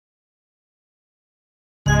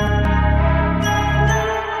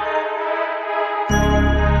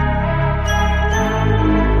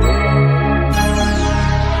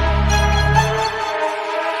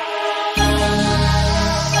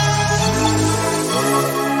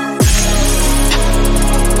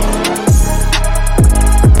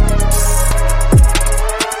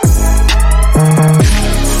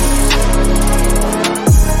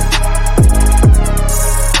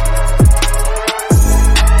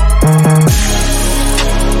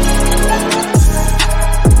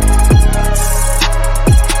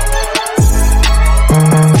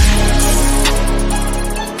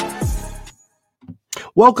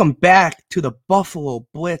Welcome back to the Buffalo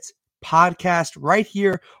Blitz podcast right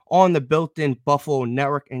here on the Built-In Buffalo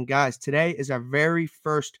Network. And guys, today is our very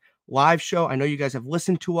first live show. I know you guys have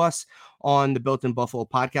listened to us on the Built-In Buffalo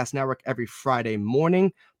Podcast Network every Friday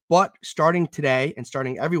morning, but starting today and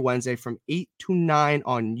starting every Wednesday from 8 to 9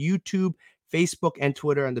 on YouTube, Facebook, and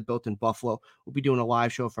Twitter and the Built-In Buffalo, we'll be doing a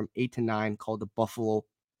live show from 8 to 9 called the Buffalo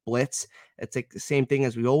Blitz. It's like the same thing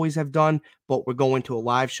as we always have done, but we're going to a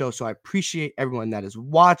live show. So I appreciate everyone that is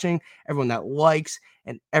watching, everyone that likes,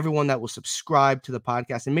 and everyone that will subscribe to the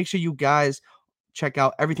podcast. And make sure you guys check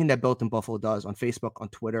out everything that Built in Buffalo does on Facebook, on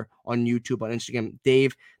Twitter, on YouTube, on Instagram.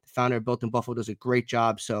 Dave, the founder of Built in Buffalo, does a great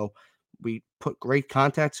job. So we put great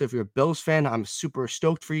content. So if you're a Bills fan, I'm super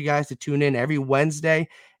stoked for you guys to tune in every Wednesday.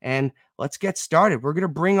 And let's get started. We're going to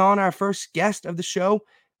bring on our first guest of the show.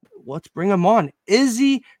 Let's bring him on.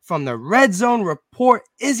 Izzy from the Red Zone Report.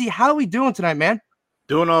 Izzy, how are we doing tonight, man?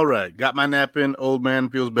 Doing all right. Got my nap in. Old man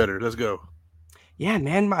feels better. Let's go. Yeah,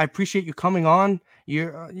 man. I appreciate you coming on.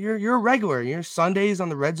 You're a regular. You're Sundays on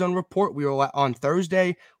the Red Zone Report. We were on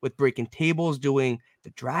Thursday with Breaking Tables doing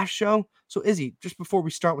the draft show. So Izzy, just before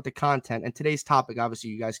we start with the content and today's topic,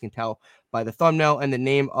 obviously you guys can tell by the thumbnail and the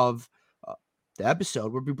name of the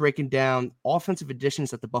episode, we'll be breaking down offensive additions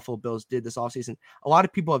that the Buffalo Bills did this offseason. A lot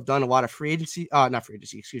of people have done a lot of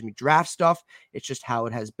draft stuff. It's just how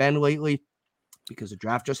it has been lately because the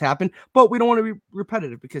draft just happened. But we don't want to be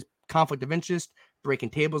repetitive because conflict of interest, Breaking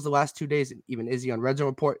Tables the last 2 days, and even Izzy on Red Zone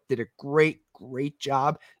Report did a great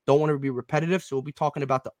job. Don't want to be repetitive. So we'll be talking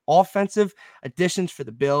about the offensive additions for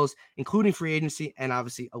the Bills, including free agency and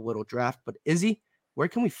obviously a little draft. But Izzy, where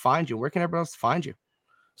can we find you? Where can everybody else find you?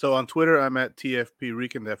 So on Twitter, I'm at TFP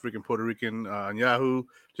Rican, that freaking Puerto Rican. On Yahoo,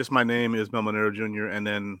 just my name is Mel Monero Jr. And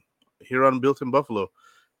then here on Built in Buffalo,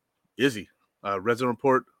 Izzy. Red Zone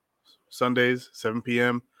Report, Sundays, 7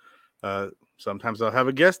 p.m. Sometimes I'll have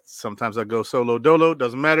a guest. Sometimes I'll go solo dolo.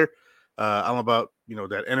 Doesn't matter. I'm about,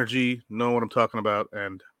 that energy, know what I'm talking about,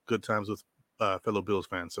 and good times with fellow Bills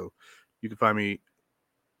fans. So you can find me,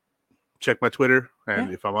 check my Twitter,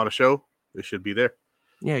 and if I'm on a show, it should be there.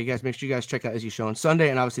 Yeah, you guys make sure you guys check out Izzy's show on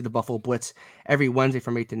Sunday and obviously the Buffalo Blitz every Wednesday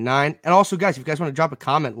from 8 to 9. And also, guys, if you guys want to drop a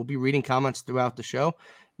comment, we'll be reading comments throughout the show.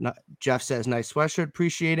 Jeff says, nice sweatshirt.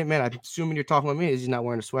 Appreciate it, man. I'm assuming you're talking about me. Izzy's not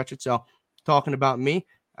wearing a sweatshirt. So talking about me,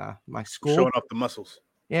 my school. Showing off the muscles.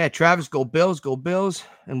 Yeah, Travis, go Bills, go Bills.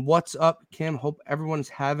 And what's up, Kim? Hope everyone's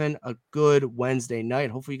having a good Wednesday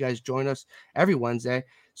night. Hopefully you guys join us every Wednesday.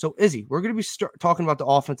 So, Izzy, we're going to be talking about the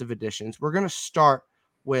offensive additions. We're going to start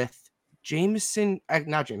with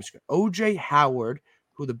OJ Howard,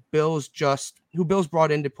 who Bills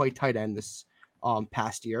brought in to play tight end this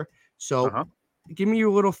past year. So give me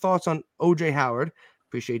your little thoughts on OJ Howard.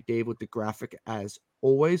 Appreciate Dave with the graphic as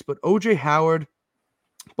always. But OJ Howard,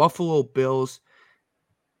 Buffalo Bills,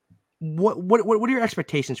 what are your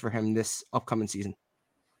expectations for him this upcoming season?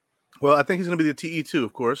 Well, I think he's going to be the TE2,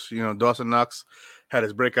 of course. Dawson Knox had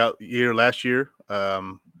his breakout year last year.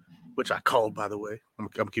 Which I called, by the way.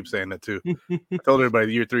 I'm keep saying that too. I told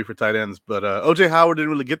everybody year 3 for tight ends, but OJ Howard didn't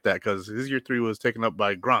really get that because his year 3 was taken up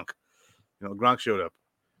by Gronk. Gronk showed up,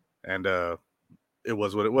 and it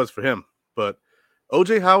was what it was for him. But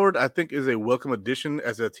OJ Howard, I think, is a welcome addition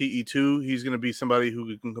as a TE2. He's going to be somebody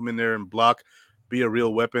who can come in there and block, be a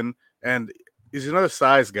real weapon, and he's another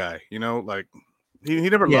size guy. Like he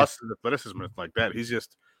never lost his athleticism like that. He's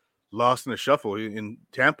just lost in the shuffle. In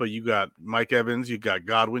Tampa, you got Mike Evans, you got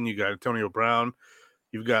Godwin, you got Antonio Brown,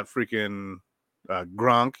 you've got freaking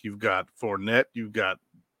Gronk, you've got Fournette, you've got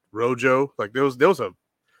Rojo. Like there was a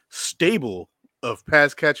stable of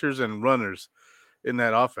pass catchers and runners in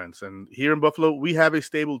that offense. And here in Buffalo, we have a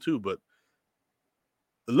stable too, but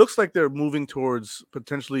it looks like they're moving towards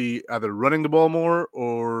potentially either running the ball more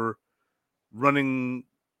or running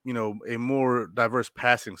a more diverse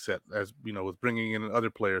passing set, as with bringing in other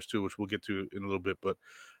players too, which we'll get to in a little bit. But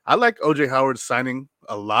I like OJ Howard signing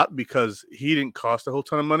a lot because he didn't cost a whole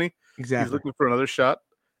ton of money. Exactly. He's looking for another shot,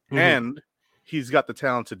 and he's got the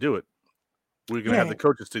talent to do it. We're going to have the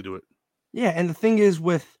coaches to do it. Yeah, and the thing is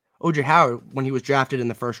with OJ Howard, when he was drafted in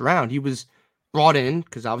the first round, he was brought in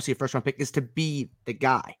because obviously a first-round pick is to be the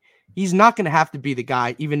guy. He's not going to have to be the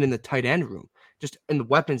guy even in the tight end room. Just in the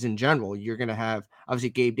weapons in general, you're going to have obviously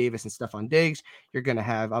Gabe Davis and Stephon Diggs. You're going to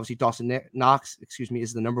have obviously Dawson Knox,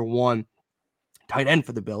 is the number 1 tight end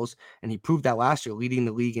for the Bills. And he proved that last year, leading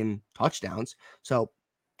the league in touchdowns. So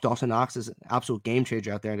Dawson Knox is an absolute game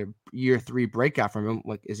changer out there. And a year 3 breakout from him,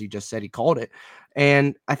 like as he just said, he called it.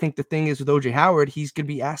 And I think the thing is with OJ Howard, he's going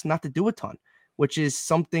to be asked not to do a ton, which is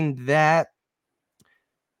something that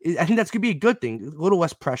I think that's going to be a good thing. A little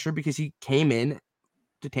less pressure because he came in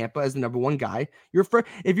to Tampa as the number one guy.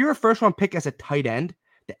 If you're a first round pick as a tight end,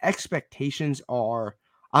 the expectations are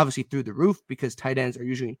obviously through the roof because tight ends are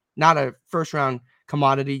usually not a first round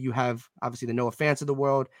commodity. You have obviously the Noah Fants of the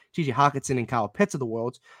world, TJ Hockenson and Kyle Pitts of the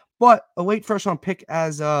world, but a late first round pick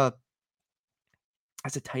as a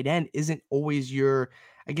tight end isn't always your,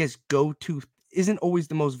 I guess, go-to, isn't always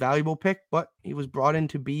the most valuable pick, but he was brought in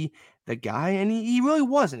to be the guy, and he really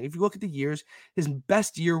wasn't. If you look at the years, his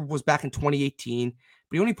best year was back in 2018,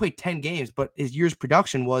 but he only played 10 games, but his year's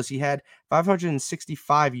production was he had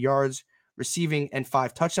 565 yards receiving and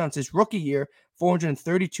 5 touchdowns. His rookie year,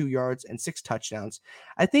 432 yards and 6 touchdowns.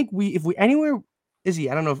 I think if we anywhere, Izzy,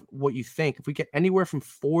 I don't know what you think, if we get anywhere from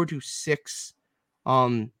 4 to 6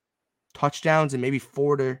 touchdowns and maybe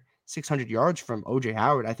 400 to 600 yards from OJ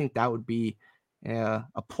Howard, I think that would be a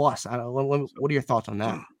plus. What are your thoughts on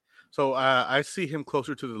that? So I see him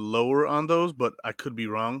closer to the lower on those, but I could be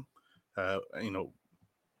wrong.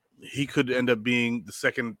 He could end up being the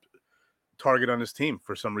second target on his team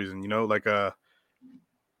for some reason.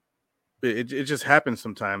 It just happens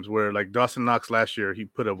sometimes where, like, Dawson Knox last year, he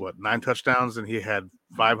put up 9 touchdowns and he had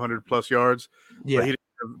 500 plus yards. Yeah. But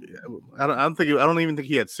I don't even think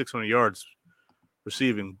he had 600 yards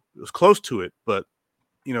receiving. It was close to it, but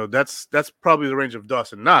that's probably the range of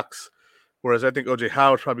Dawson Knox. Whereas I think OJ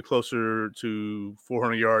Howard's probably closer to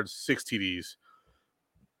 400 yards, 6 TDs,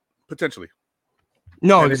 potentially.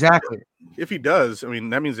 No, and exactly. If he does, I mean,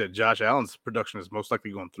 that means that Josh Allen's production is most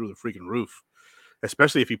likely going through the freaking roof,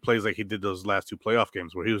 especially if he plays like he did those last 2 playoff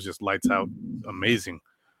games where he was just lights out, amazing.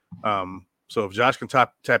 So if Josh can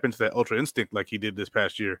tap into that ultra instinct like he did this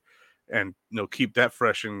past year, and keep that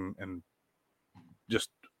fresh and just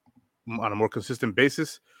on a more consistent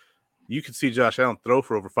basis, you could see Josh Allen throw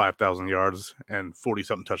for over 5,000 yards and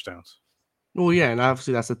 40-something touchdowns. Well, yeah, and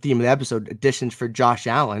obviously that's the theme of the episode: additions for Josh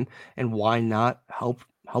Allen, and why not help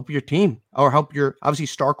your team or help your obviously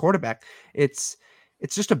star quarterback? It's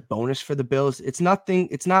just a bonus for the Bills. It's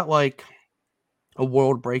not like a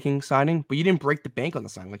world-breaking signing, but you didn't break the bank on the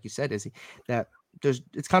signing, like you said, Izzy.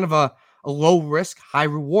 It's kind of a low risk, high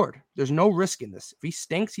reward. There's no risk in this. If he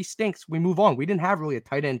stinks, he stinks. We move on. We didn't have really a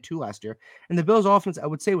tight end 2 last year, and the Bills' offense, I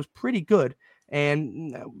would say, was pretty good,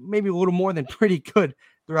 and maybe a little more than pretty good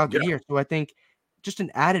throughout the year. So I think just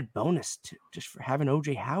an added bonus just for having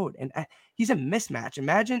OJ Howard, and he's a mismatch.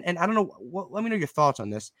 Imagine, and I don't know. Let me know your thoughts on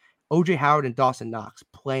this: OJ Howard and Dawson Knox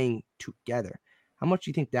playing together. How much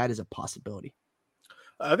do you think that is a possibility?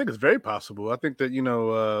 I think it's very possible. I think that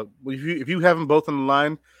if you have them both on the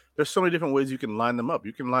line, there's so many different ways you can line them up.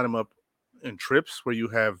 You can line them up in trips where you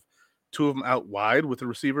have 2 of them out wide with a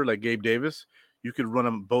receiver like Gabe Davis. You could run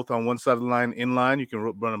them both on one side of the line in line. You can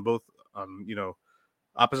run them both on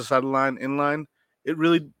opposite side of the line in line. It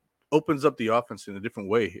really opens up the offense in a different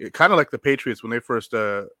way. It kind of like the Patriots when they first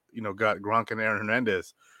got Gronk and Aaron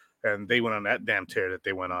Hernandez, and they went on that damn tear that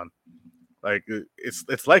they went on. Like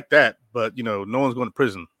it's like that, but no one's going to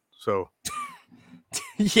prison. So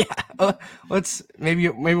yeah, let's maybe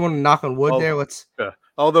want to knock on wood there.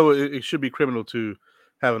 Although it should be criminal to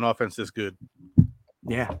have an offense this good.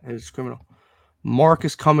 Yeah, it's criminal. Mark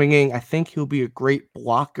is coming in. I think he'll be a great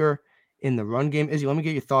blocker in the run game. Izzy, let me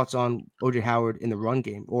get your thoughts on OJ Howard in the run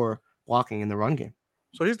game or blocking in the run game.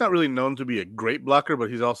 So he's not really known to be a great blocker, but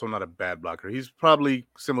he's also not a bad blocker. He's probably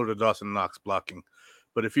similar to Dawson Knox blocking.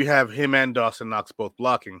 But if you have him and Dawson Knox both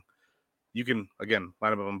blocking, you can, again,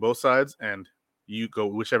 line up on both sides, and you go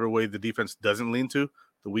whichever way the defense doesn't lean to,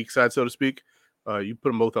 the weak side, so to speak. You put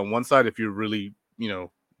them both on one side if you're really,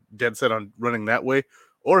 dead set on running that way,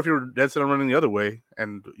 or if you're dead set on running the other way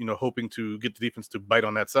and, hoping to get the defense to bite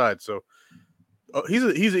on that side. So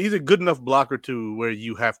he's a good enough blocker to where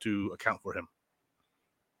you have to account for him.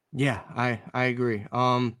 Yeah, I agree.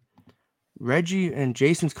 Reggie and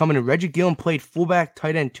Jason's coming in. Reggie Gilliam played fullback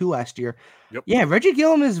tight end 2 last year. Yep. Yeah, Reggie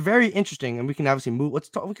Gilliam is very interesting, and we can obviously move. We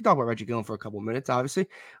can talk about Reggie Gilliam for a couple of minutes, obviously.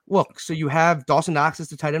 Look, so you have Dawson Knox as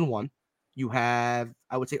the tight end 1. You have,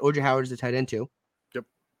 I would say, OJ Howard as the tight end 2. Yep.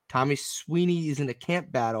 Tommy Sweeney is in a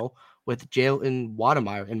camp battle with Jalen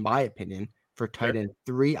Wademeyer, in my opinion, for tight end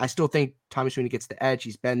 3. I still think Tommy Sweeney gets the edge.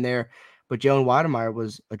 He's been there. But Jalen Wademeyer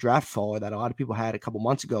was a draft faller that a lot of people had a couple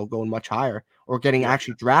months ago going much higher or getting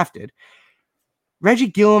actually drafted. Reggie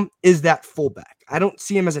Gilliam is that fullback. I don't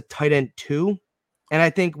see him as a tight end 2. And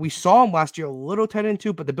I think we saw him last year a little tight end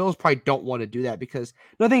 2, but the Bills probably don't want to do that because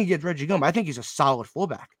nothing against Reggie Gilliam. I think he's a solid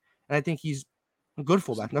fullback. And I think he's a good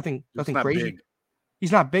fullback. Nothing crazy. Big.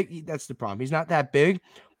 He's not big. That's the problem. He's not that big,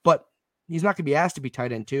 but he's not going to be asked to be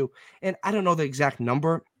tight end 2. And I don't know the exact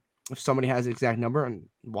number. If somebody has the exact number and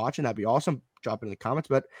watching, that'd be awesome. Drop it in the comments.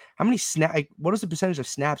 But how many what is the percentage of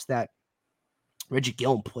snaps that Reggie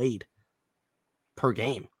Gillen played per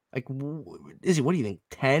game. Like, Izzy, what do you think?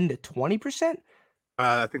 10 to 20%?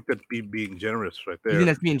 I think that'd be being generous right You there. think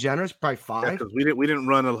that's being generous? Probably Yeah, 5. because we didn't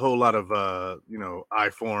run a whole lot of I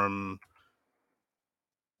form,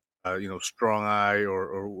 strong eye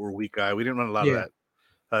or weak eye. We didn't run a lot of Yeah.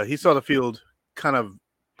 that. He saw the field kind of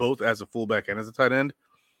both as a fullback and as a tight end,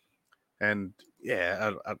 and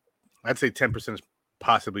yeah, I'd say 10% is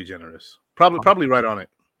possibly generous. Probably right on it.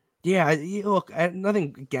 Yeah, look,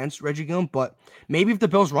 nothing against Reggie Gillen, but maybe if the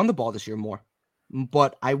Bills run the ball this year more.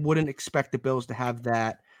 But I wouldn't expect the Bills to have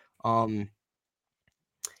that kind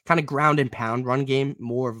of ground and pound run game,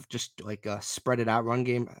 more of just like a spread it out run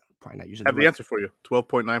game. Probably not using I have the the right. answer for you.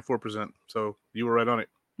 12.94%. So you were right on it.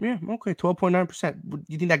 Yeah, okay, 12.9%.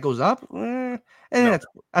 You think that goes up? No.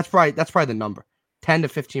 That's probably the number. 10 to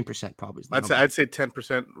 15% probably is the number. I'd say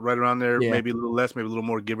 10%, right around there. Yeah. Maybe a little less, maybe a little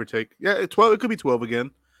more, give or take. Yeah, 12. It could be 12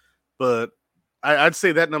 again, but I'd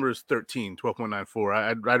say that number is 13,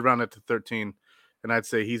 12.94. I'd round it to 13, and I'd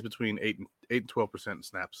say he's between 8 and 12%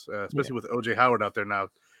 snaps, especially with OJ Howard out there now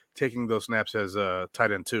taking those snaps as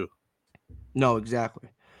tight end too. No, exactly.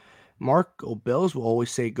 Mark, go Bills. We'll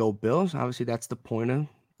always say go Bills. Obviously, that's the point of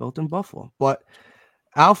Built in Buffalo. But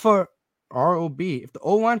Alpha ROB, if the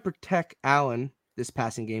O-line protect Allen this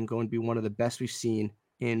passing game, going to be one of the best we've seen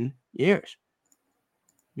in years.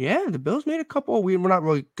 Yeah, the Bills made a couple. We're not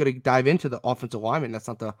really going to dive into the offensive lineman. That's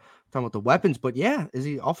not talking about the weapons, but yeah, is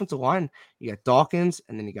the offensive line? You got Dawkins,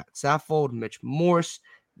 and then you got Saffold, Mitch Morse,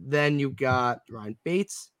 then you got Ryan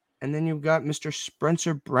Bates, and then you've got Mr.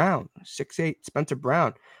 Spencer Brown, 6'8" Spencer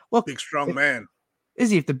Brown. Look, big strong man.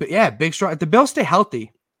 Izzy, if big strong. If the Bills stay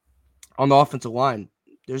healthy on the offensive line,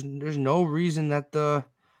 there's no reason that the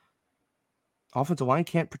offensive line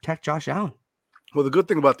can't protect Josh Allen. Well, the good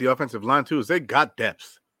thing about the offensive line too is they got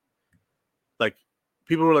depth. Like,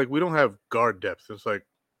 people were like, we don't have guard depth. It's like,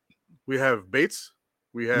 we have Bates,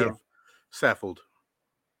 we have Saffold,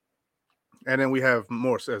 and then we have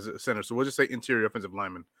Morse as a center. So we'll just say interior offensive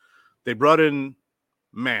lineman. They brought in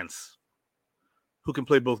Mance, who can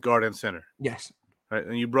play both guard and center. Yes. Right?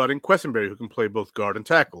 And you brought in Quessenberry, who can play both guard and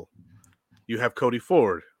tackle. You have Cody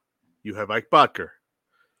Ford. You have Ike Bodker.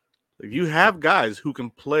 You have guys who can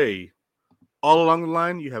play all along the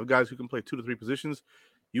line. You have guys who can play 2 to 3 positions.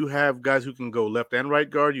 You have guys who can go left and right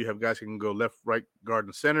guard. You have guys who can go left, right guard,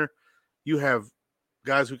 and center. You have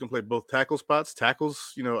guys who can play both tackle spots.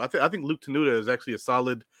 Tackles, I think Luke Tenuta is actually a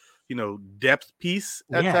solid, depth piece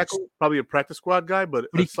at tackle. Probably a practice squad guy, but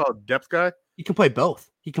a solid depth guy. He can play both.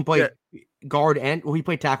 He can play guard and he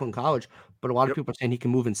played tackle in college, but a lot of people are saying he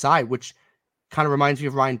can move inside, which kind of reminds me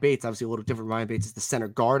of Ryan Bates. Obviously, a little different. Ryan Bates is the center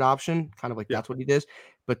guard option, kind of like that's what he does.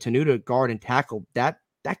 But Tenuta, guard and tackle, that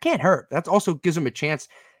can't hurt. That also gives him a chance,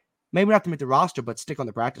 maybe not to make the roster, but stick on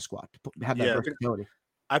the practice squad to have that versatility.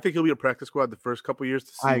 I think he'll be a practice squad the first couple of years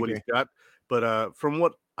to see what he's got. But from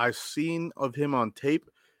what I've seen of him on tape,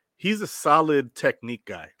 he's a solid technique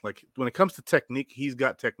guy. Like, when it comes to technique, he's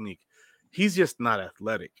got technique. He's just not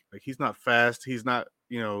athletic. Like, he's not fast. He's not,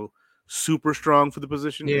 super strong for the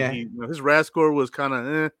position. Yeah. His RAS score was kind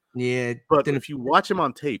of Yeah. But if you watch him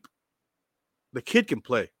on tape, the kid can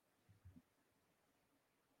play.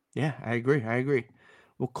 Yeah, I agree.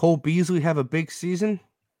 Will Cole Beasley have a big season?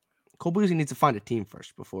 Cole Beasley needs to find a team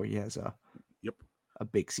first before he has a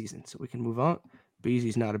big season. So we can move on.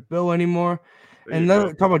 Beasley's not a Bill anymore. And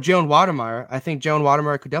then talk about Jalen Watermeyer. I think Jalen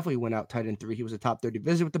Watermeyer could definitely win out tight end 3. He was a top 30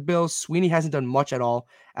 visit with the Bills. Sweeney hasn't done much at all.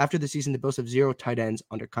 After the season, the Bills have 0 tight ends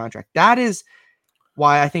under contract. That is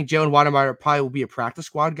why I think Jalen Watermeyer probably will be a practice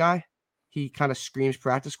squad guy. He kind of screams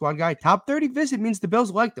practice squad guy. Top 30 visit means the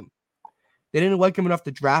Bills liked him. They didn't like him enough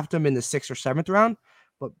to draft him in the 6th or 7th round,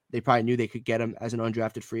 but they probably knew they could get him as an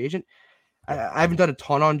undrafted free agent. I haven't done a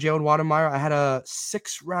ton on Jalen Watermeyer. I had a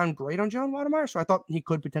 6th-round grade on Jalen Watermeyer, so I thought he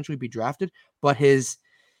could potentially be drafted. But his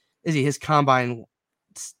combine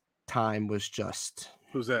time was just.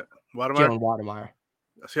 Who's that? Watermeyer? Jalen Watermeyer.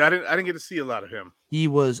 See, I didn't get to see a lot of him. He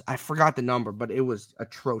was. I forgot the number, but it was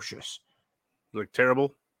atrocious. Like,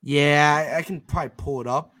 terrible. Yeah, I can probably pull it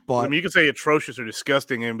up, but I mean, you can say atrocious or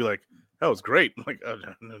disgusting and be like, "That was great." Like, no.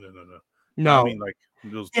 No, I mean, like,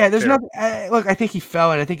 there's nothing. Look, I think he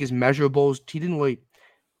fell, and I think his measurables. He didn't really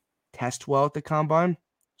test well at the combine,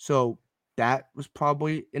 so that was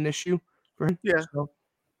probably an issue for him. Yeah. So.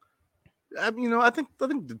 I think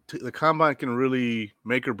the combine can really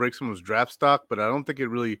make or break someone's draft stock, but I don't think it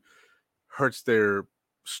really hurts their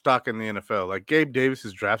stock in the NFL. Like, Gabe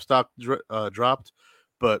Davis's draft stock dropped,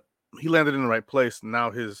 but he landed in the right place. And now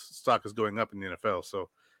his stock is going up in the NFL. So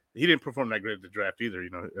he didn't perform that great at the draft either.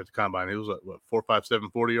 At the combine, it was what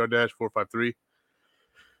 4.57 40-yard dash, 4.53.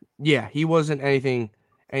 Yeah, he wasn't anything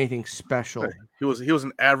special. He was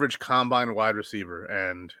an average combine wide receiver,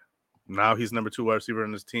 and now he's number 2 wide receiver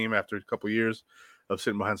in his team after a couple years of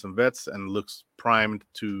sitting behind some vets, and looks primed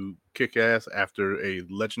to kick ass after a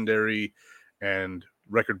legendary and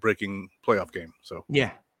record-breaking playoff game. So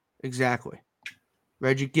Yeah, exactly.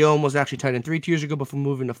 Reggie Gilliam was actually tight end 3 years ago before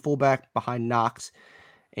moving to fullback behind Knox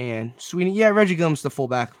and Sweeney. Yeah, Reggie Gilliam's the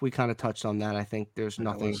fullback. We kind of touched on that. I think there's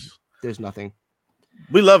nothing.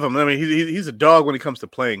 We love him. I mean, he's a dog when it comes to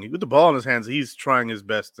playing. With the ball in his hands, he's trying his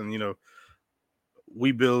best, and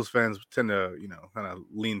we Bills fans tend to kind of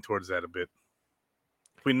lean towards that a bit.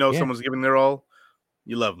 If we know someone's giving their all,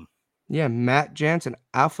 you love them. Yeah, Matt Jansen,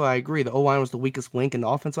 Alpha, I agree. The O-line was the weakest link in the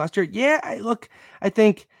offense last year. Yeah, I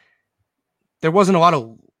think there wasn't a lot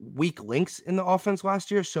of weak links in the offense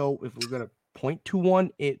last year. So if we're going to point to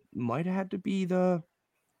one, it might have had to be the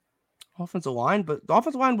offensive line. But the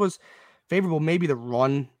offensive line was favorable. Maybe the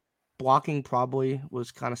run blocking probably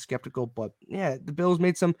was kind of skeptical. But yeah, the Bills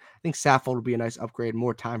made some. I think Saffold will be a nice upgrade.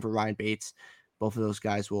 More time for Ryan Bates. Both of those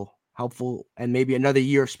guys will helpful, and maybe another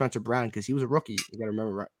year of Spencer Brown because he was a rookie. You got to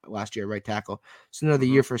remember last year, right tackle. So another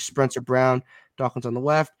year for Spencer Brown. Dawkins on the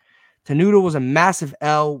left. Tenuta was a massive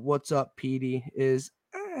L. What's up, Petey?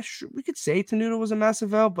 We could say Tenuta was a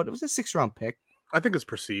massive L, but it was a 6th-round pick. I think it's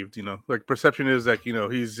perceived. Like perception is like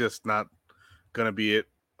he's just not gonna be it,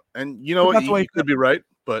 and what, he could be right,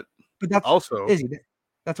 but that's also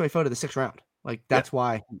that's why he fell to the 6th round. Like that's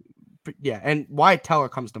why. Yeah, and Wyatt Teller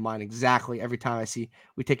comes to mind exactly every time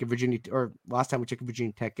we take a Virginia, or last time we took a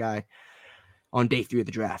Virginia Tech guy on day 3 of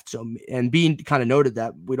the draft. So, and Bean kind of noted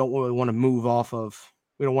that we don't really want to move off of,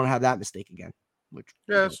 we don't want to have that mistake again. Which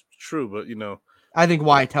that's true, but I think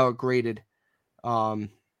Wyatt Teller graded a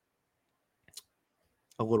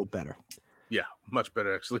little better. Yeah, much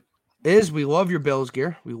better actually. We love your Bills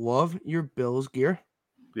gear. We love your Bills gear.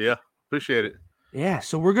 Yeah, appreciate it. Yeah,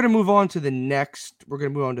 so we're going to move on to the next. We're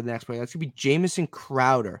going to move on to the next player. That's going to be Jamison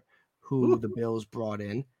Crowder, who the Bills brought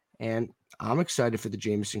in. And I'm excited for the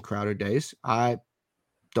Jamison Crowder days. I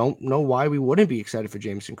don't know why we wouldn't be excited for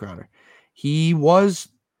Jamison Crowder. I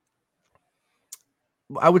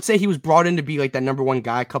would say he was brought in to be like that number 1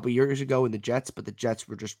 guy a couple years ago in the Jets, but the Jets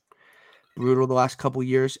were just brutal the last couple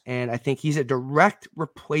years. And I think he's a direct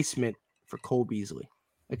replacement for Cole Beasley.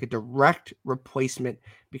 Like a direct replacement,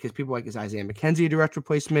 because people like, is Isaiah McKenzie a direct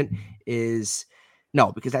replacement?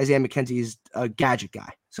 No, because Isaiah McKenzie is a gadget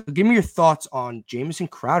guy. So give me your thoughts on Jamison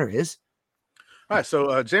Crowder. All right,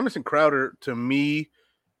 so Jamison Crowder, to me,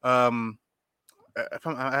 I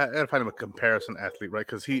gotta find him a comparison athlete, right?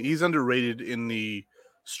 Because he's underrated in the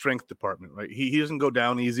strength department, right? He doesn't go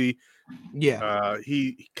down easy. Yeah.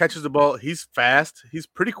 He catches the ball. He's fast. He's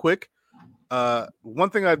pretty quick. One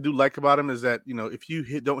thing I do like about him is that if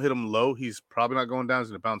you don't hit him low, he's probably not going down. He's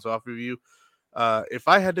going to bounce off of you. If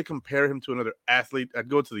I had to compare him to another athlete, I'd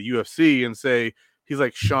go to the UFC and say he's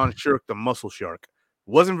like Sean Sherk, the Muscle Shark.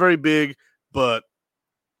 Wasn't very big, but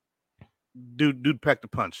dude packed a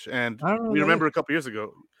punch. And we remember a couple years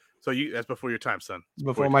ago. So that's before your time, son.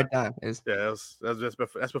 Before my time. That's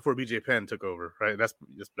before BJ Penn took over, right? That's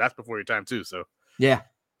before your time too. So yeah.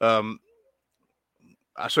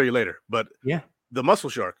 I'll show you later, but the Muscle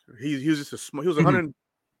Shark. He was just he was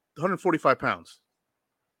 145 pounds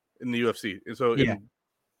in the UFC, and so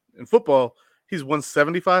in football, he's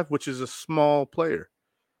 175, which is a small player,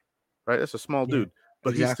 right? That's a small dude, but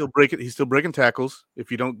exactly. He's still breaking tackles.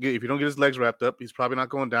 If you don't get his legs wrapped up, he's probably not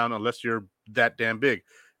going down unless you're that damn big.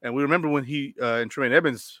 And we remember when he and Tremaine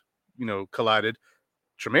Edmonds, collided.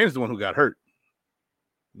 Tremaine is the one who got hurt,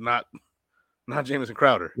 not Jamison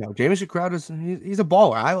Crowder. No, Jamison Crowder he's a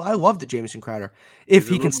baller. I love the Jamison Crowder if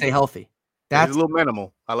he can stay healthy. He's a little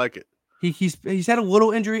minimal. I like it. He's had a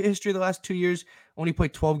little injury history the last 2 years. Only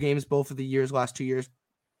played 12 games both of the last 2 years.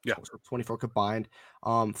 Yeah, 24 combined.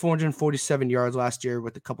 447 yards last year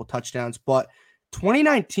with a couple touchdowns. But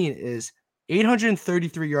 2019 is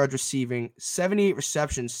 833 yards receiving, 78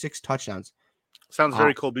 receptions, 6 touchdowns. Sounds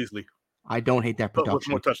very Cole Beasley. I don't hate that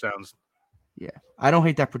production. With more touchdowns. Yeah, I don't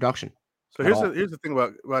hate that production. So here's the thing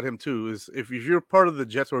about him too is if you're part of the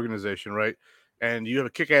Jets organization, right, and you have a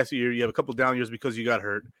kick-ass year, you have a couple down years because you got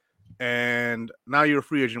hurt, and now you're a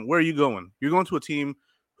free agent, where are you going? You're going to a team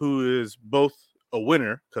who is both a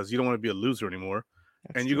winner, because you don't want to be a loser anymore,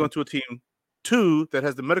 and you're going to a team, 2, that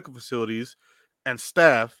has the medical facilities and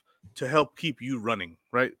staff to help keep you running,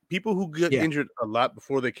 right? People who get injured a lot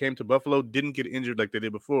before they came to Buffalo didn't get injured like they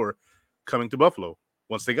did before coming to Buffalo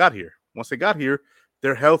once they got here. Once they got here,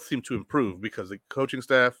 their health seemed to improve because the coaching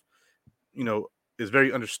staff, is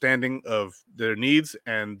very understanding of their needs,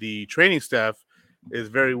 and the training staff is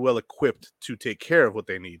very well equipped to take care of what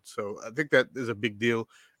they need. So I think that is a big deal.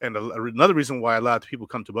 And another reason why a lot of people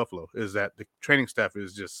come to Buffalo is that the training staff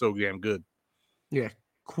is just so damn good. Yeah.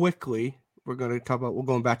 Quickly, we're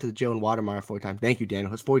going back to the Jalen Watermeyer 40 time. Thank you,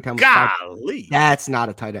 Daniel. His 40 time was Golly. That's not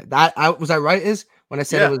a tight end. Was I right? Is when I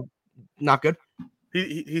said it was not good?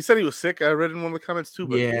 He said he was sick. I read in one of the comments too.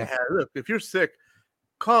 But yeah, look, if you're sick,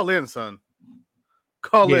 call in, son.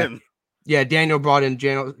 Call in. Yeah, Daniel brought in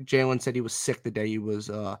Jalen said he was sick the day he was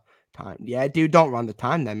timed. Yeah, dude, don't run the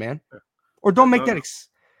time then, man. Or don't make that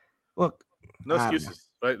look. No excuses,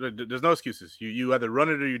 right? There's no excuses. You either run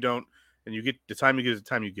it or you don't, and you get the time you get is the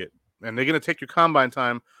time you get. And they're gonna take your combine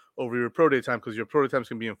time over your pro day time because your pro day times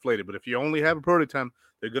can be inflated. But if you only have a pro day time,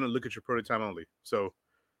 they're gonna look at your pro day time only. So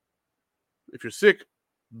if you're sick,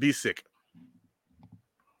 be sick.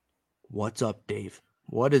 What's up, Dave?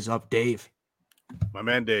 What is up, Dave? My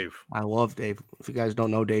man, Dave. I love Dave. If you guys don't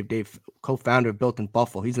know Dave, co-founder of Built in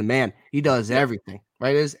Buffalo. He's the man. He does everything,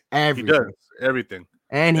 right? He does everything.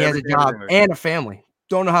 And he has a job and a family.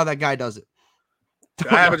 Don't know how that guy does it.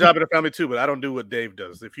 I have a job and a family too, but I don't do what Dave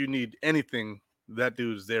does. If you need anything, that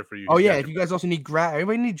dude's there for you. Oh, yeah. If you guys also need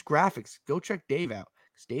everybody needs graphics, go check Dave out.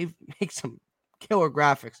 Because Dave makes some killer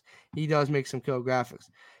graphics. He does make some killer graphics.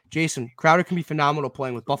 Jason, Crowder can be phenomenal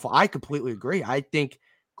playing with Buffalo. I completely agree. I think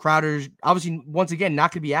Crowder's obviously, once again,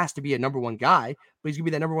 not going to be asked to be a number one guy, but he's going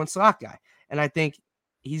to be that number one slot guy. And I think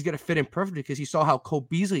he's going to fit in perfectly because he saw how Cole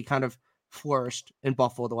Beasley kind of flourished in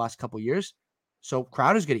Buffalo the last couple of years. So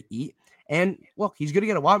Crowder's going to eat. And look, he's going to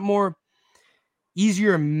get a lot more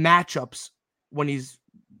easier matchups when he's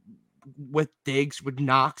with Diggs, with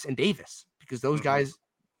Knox and Davis, because those guys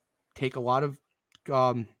take a lot of they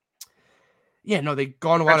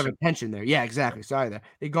garner a lot of attention there. Yeah, exactly. Sorry there.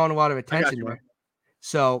 They garner a lot of attention there.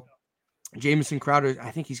 So Jamison Crowder,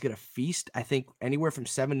 I think he's going to feast. I think anywhere from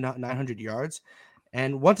 700 to 900 yards.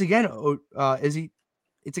 And once again, it's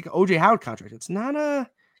like an OJ Howard contract. It's not we're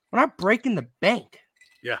not breaking the bank.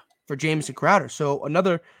 Yeah. For Jamison Crowder. So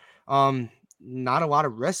another not a lot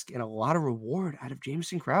of risk and a lot of reward out of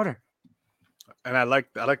Jamison Crowder. And I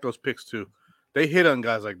like those picks too. They hit on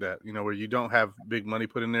guys like that, where you don't have big money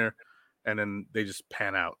put in there and then they just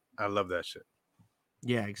pan out. I love that shit.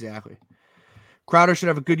 Yeah, exactly. Crowder should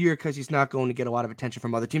have a good year because he's not going to get a lot of attention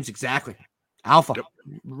from other teams. Exactly. Alpha. Yep.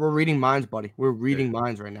 We're reading minds, buddy. We're reading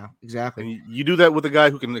minds right now. Exactly. And you do that with a guy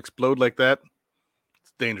who can explode like that,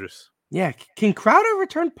 it's dangerous. Yeah. Can Crowder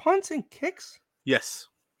return punts and kicks? Yes.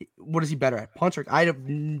 What is he better at? Punts or I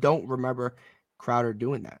don't remember Crowder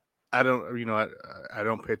doing that. I don't, I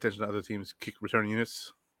don't pay attention to other teams' kick return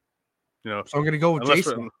units. So I'm going to go with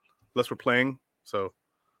Jason. Unless we're playing. So.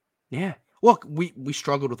 Yeah. Look, we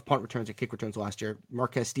struggled with punt returns and kick returns last year.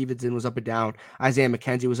 Marquez Stevenson was up and down. Isaiah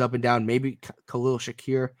McKenzie was up and down. Maybe Khalil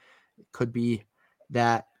Shakir could be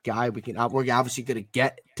that guy. We're obviously going to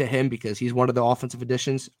get to him because he's one of the offensive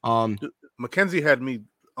additions. McKenzie had me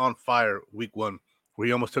on fire week 1, where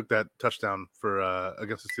he almost took that touchdown for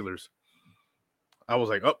against the Steelers. I was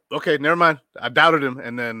like, oh, okay, never mind. I doubted him,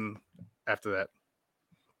 and then after that,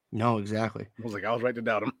 no, exactly. I was right to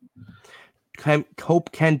doubt him.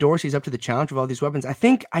 Hope Ken Dorsey's up to the challenge of all these weapons. I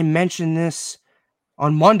think I mentioned this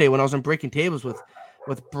on Monday when I was on Breaking Tables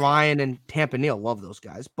with Brian and Tampa Neal. Love those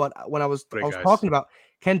guys. But when I was talking about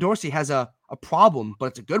Ken Dorsey has a problem, but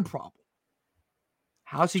it's a good problem.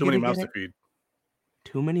 How's he going to Too many mouths to feed.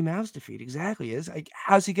 Too many mouths to feed. Exactly. Is like,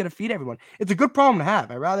 how's he going to feed everyone? It's a good problem to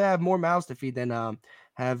have. I'd rather have more mouths to feed than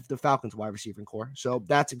have the Falcons wide receiving core. So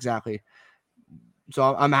that's exactly.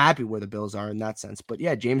 So I'm happy where the Bills are in that sense. But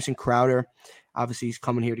yeah, Jamison Crowder, obviously he's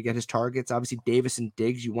coming here to get his targets. Obviously Davis and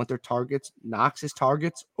Diggs, you want their targets. Knox his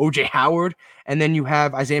targets. OJ Howard. And then you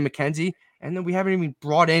have Isaiah McKenzie. And then we haven't even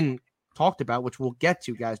talked about, which we'll get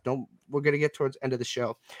to, guys. We're going to get towards the end of the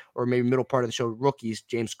show or maybe middle part of the show. Rookies,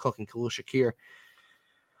 James Cook and Khalil Shakir.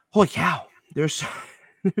 Holy cow. There's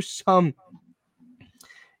some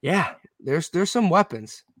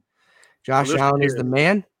weapons. Josh Allen is the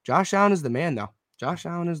man. Josh Allen is the man, though. Josh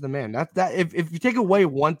Allen is the man. That if you take away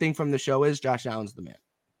one thing from the show is Josh Allen's the man.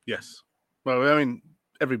 Yes. Well, I mean,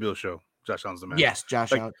 every Bill show, Josh Allen's the man. Yes,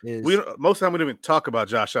 Josh Allen is. Most of the time we don't even talk about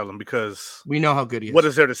Josh Allen because we know how good he is. What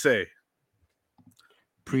is there to say?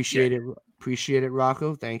 Appreciate it,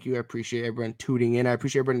 Rocco. Thank you. I appreciate everyone tuning in. I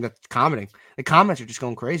appreciate everyone that's commenting. The comments are just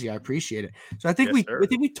going crazy. I appreciate it. So I think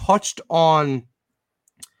we touched on.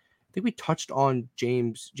 I think we touched on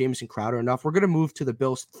Jamison Crowder enough. We're going to move to the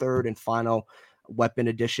Bills' third and final weapon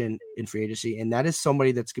addition in free agency, and that is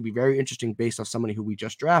somebody that's going to be very interesting based on somebody who we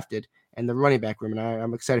just drafted and the running back room, and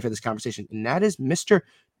I'm excited for this conversation, and that is Mr.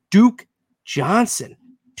 Duke Johnson.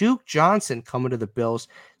 Duke Johnson coming to the Bills.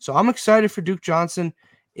 So I'm excited for Duke Johnson.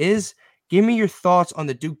 Give me your thoughts on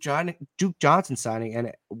the Duke Johnson signing,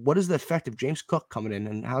 and what is the effect of James Cook coming in,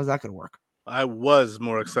 and how is that going to work? I was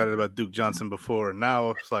more excited about Duke Johnson before.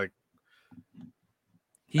 Now it's like,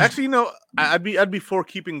 actually, I'd be for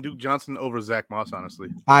keeping Duke Johnson over Zach Moss. Honestly,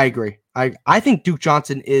 I agree. I think Duke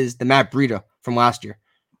Johnson is the Matt Breida from last year.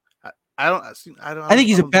 I think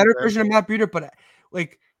he's a better version of Matt Breida, but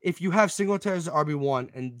like if you have Singletary as the RB1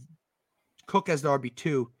 and Cook as the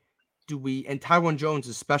RB2, and Taiwan Jones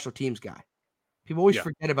is a special teams guy. People always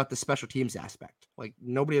forget about the special teams aspect. Like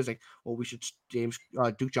nobody is like, well,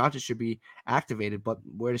 Duke Johnson should be activated, but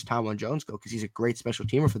where does Taiwan Jones go? Because he's a great special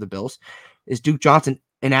teamer for the Bills. Is Duke Johnson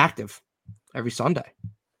inactive every Sunday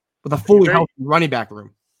with a fully healthy running back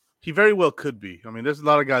room? He very well could be. I mean, there's a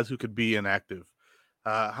lot of guys who could be inactive.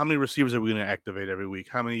 How many receivers are we going to activate every week?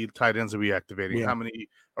 How many tight ends are we activating? Yeah. How many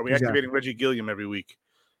are we activating Reggie Gilliam every week?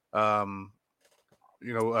 How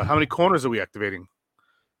many corners are we activating?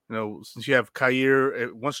 Since you have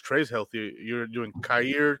Kaiir, once Trey's healthy, you're doing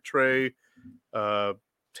Kaiir, Trey,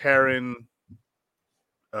 Taron,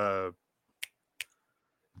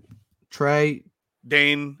 Trey,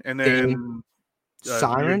 Dane, and then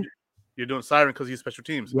Siren. You're doing Siren because he's special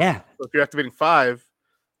teams. Yeah. So if you're activating 5,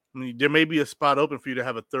 I mean, there may be a spot open for you to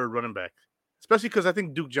have a third running back, especially because I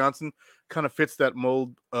think Duke Johnson kind of fits that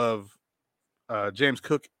mold of James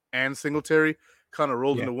Cook and Singletary, kind of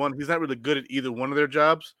rolled into one. He's not really good at either one of their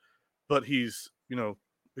jobs, but he's not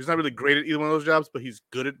really great at either one of those jobs, but he's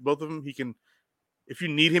good at both of them. He can, if you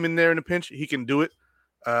need him in there in a pinch, he can do it.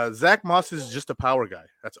 Zach Moss is just a power guy.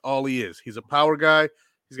 That's all he is. He's a power guy.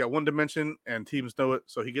 He's got one dimension, and teams know it,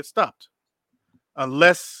 so he gets stopped.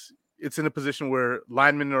 Unless it's in a position where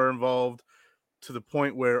linemen are involved to the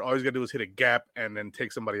point where all he's got to do is hit a gap and then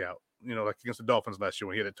take somebody out. Like against the Dolphins last year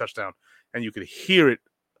when he hit a touchdown, and you could hear it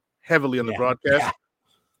heavily on the broadcast. Yeah.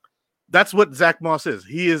 That's what Zach Moss is.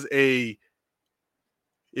 He is if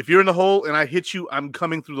you're in the hole and I hit you, I'm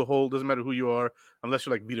coming through the hole. Doesn't matter who you are, unless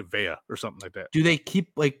you're like Vita Vea or something like that. Do they keep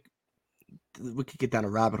we could get down a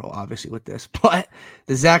rabbit hole, obviously, with this, but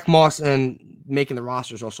the Zach Moss and making the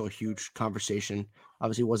roster is also a huge conversation.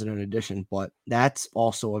 Obviously, it wasn't an addition, but that's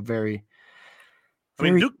also a very. I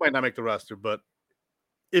mean, Duke might not make the roster, but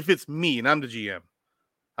if it's me and I'm the GM,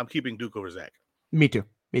 I'm keeping Duke over Zach. Me too.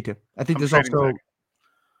 I think there's also. Zach.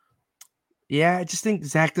 Yeah, I just think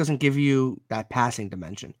Zach doesn't give you that passing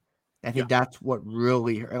dimension. I think that's what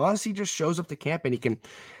really, unless he just shows up to camp and he can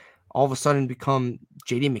all of a sudden become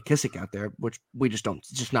J.D. McKissick out there, which we just don't.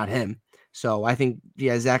 It's just not him. So I think,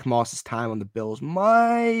 Zach Moss's time on the Bills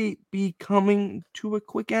might be coming to a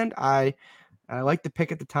quick end. I like the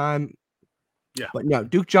pick at the time. Yeah. But no,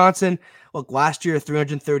 Duke Johnson, look, last year,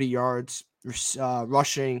 330 yards,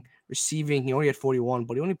 rushing, receiving. He only had 41,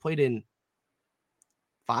 but he only played in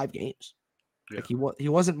 5 games. Yeah. Like he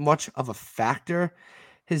wasn't much of a factor.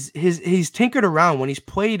 He's tinkered around when he's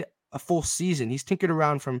played a full season. He's tinkered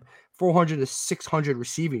around from 400 to 600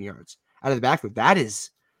 receiving yards out of the backfield. That's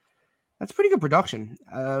pretty good production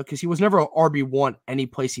because he was never an RB1 any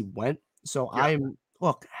place he went. So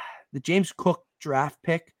the James Cook draft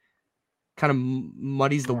pick kind of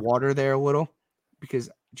muddies the water there a little because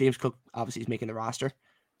James Cook obviously is making the roster.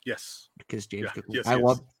 Yes. Because James Cook.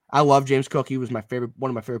 I love James Cook. He was one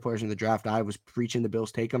of my favorite players in the draft. I was preaching the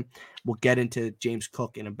Bills take him. We'll get into James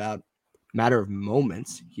Cook in about a matter of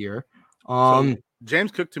moments here. So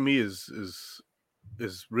James Cook to me is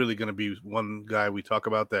really going to be one guy we talk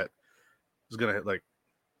about that is going to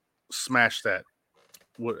smash that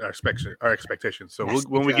our expectations. So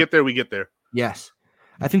when we get there, we get there. Yes.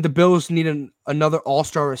 I think the Bills need another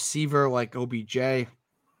all-star receiver like OBJ.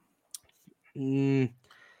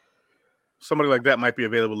 Somebody like that might be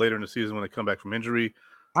available later in the season when they come back from injury.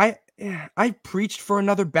 I preached for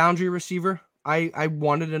another boundary receiver. I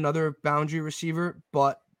wanted another boundary receiver,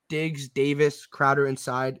 but Diggs, Davis, Crowder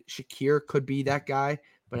inside. Shakir could be that guy,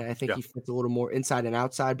 but I think he fits a little more inside and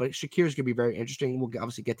outside. But Shakir's going to be very interesting. We'll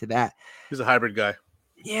obviously get to that. He's a hybrid guy.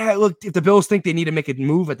 Yeah, look, if the Bills think they need to make a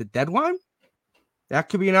move at the deadline, that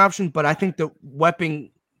could be an option. But I think the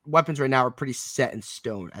weapons right now are pretty set in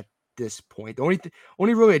stone at this point. The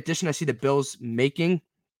only really addition I see the Bills making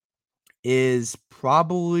is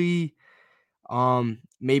probably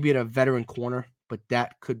maybe at a veteran corner, but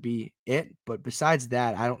that could be it. But besides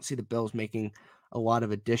that, I don't see the Bills making a lot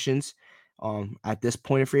of additions at this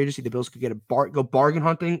point of free agency. The Bills could get go bargain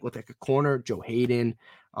hunting with like a corner, Joe Hayden,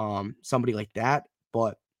 somebody like that.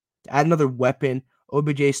 But to add another weapon,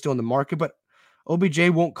 OBJ is still in the market, but OBJ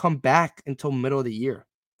won't come back until middle of the year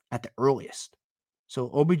at the earliest. So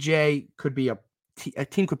OBJ could be a a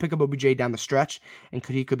team could pick up OBJ down the stretch, and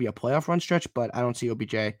he could be a playoff run stretch, but I don't see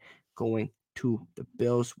OBJ going to the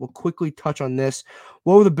Bills. We'll quickly touch on this.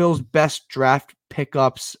 What were the Bills' best draft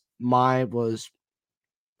pickups? Mine was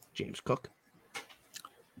James Cook.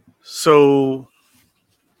 So,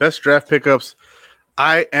 best draft pickups.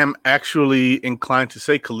 I am actually inclined to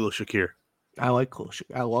say Khalil Shakir. I like Khalil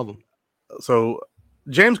Shakir. I love him. So,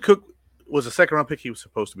 James Cook was a second round pick. He was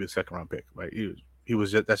supposed to be a second round pick, right? He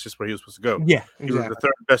was just, that's just where he was supposed to go. Yeah, exactly. He was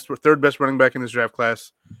the third best running back in this draft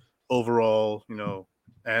class overall,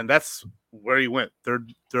 and that's where he went,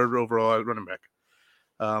 third overall running back.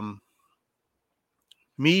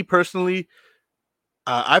 Me personally,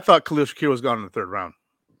 I thought Khalil Shakir was gone in the third round.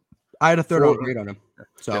 I had a third round grade on him.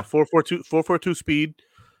 So 4.42 speed.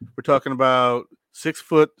 We're talking about 6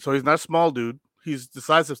 foot. So he's not a small dude. He's the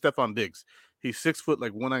size of Stephon Diggs. He's 6 foot,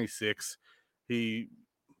 like 196. He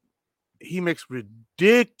makes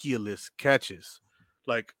ridiculous catches.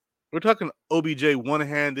 Like, we're talking OBJ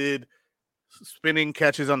one-handed spinning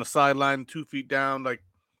catches on the sideline, 2 feet down. Like,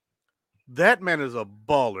 that man is a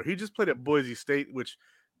baller. He just played at Boise State, which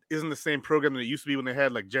isn't the same program that it used to be when they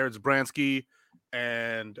had like Jared Zabransky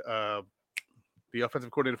and the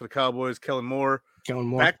offensive coordinator for the Cowboys, Kellen Moore.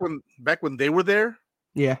 Back when they were there,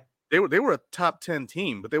 yeah, they were a top 10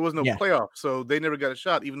 team, but there was no playoff, so they never got a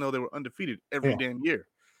shot, even though they were undefeated every damn year.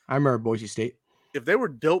 I remember Boise State. If they were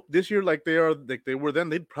dope this year, like they were then,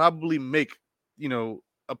 they'd probably make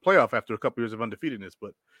a playoff after a couple years of undefeatedness.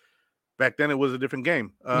 But back then, it was a different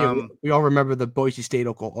game. We all remember the Boise State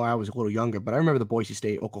Oklahoma. I was a little younger, but I remember the Boise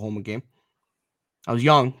State Oklahoma game. I was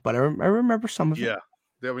young, but I remember some of it. Yeah,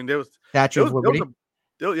 I mean, there was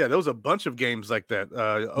a bunch of games like that.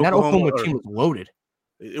 That Oklahoma team was loaded.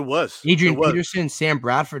 It was Adrian Peterson, Sam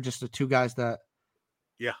Bradford, just the two guys that.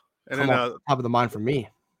 Yeah, and then top of the mind for me.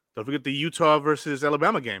 Don't forget the Utah versus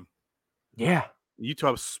Alabama game. Yeah,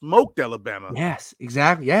 Utah smoked Alabama. Yes,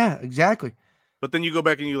 exactly. Yeah, exactly. But then you go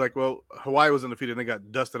back and you're like, well, Hawaii was undefeated and they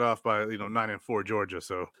got dusted off by 9-4 Georgia.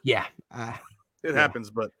 So yeah, it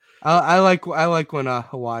happens. But I like when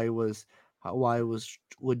Hawaii was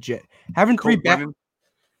legit having Cole 3 back. Brennan.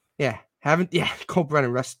 Cole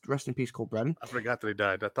Brennan. Rest in peace, Cole Brennan. I forgot that he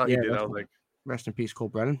died. I thought he did. I was like, rest in peace, Cole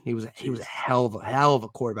Brennan. He was a hell of a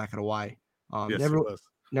quarterback at Hawaii. Yes, he was.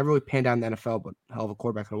 Never really panned down in the NFL, but hell of a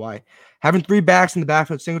quarterback in Hawaii. Having 3 backs in the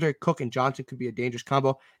backfield, Singletary, Cook, and Johnson could be a dangerous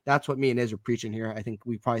combo. That's what me and Iz are preaching here. I think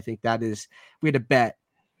we probably think that is, we had a bet.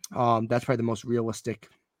 That's probably the most realistic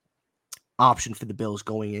option for the Bills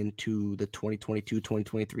going into the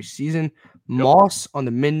 2022-2023 season. Yep. Moss on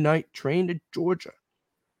the midnight train to Georgia.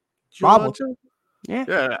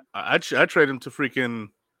 Yeah. I'd trade him to freaking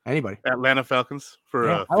anybody. Atlanta Falcons for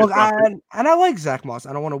I like Zach Moss.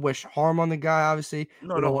 I don't want to wish harm on the guy, obviously.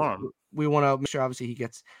 No harm. We want to make sure obviously he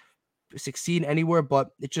gets succeed anywhere, but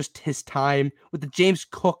it's just his time with the James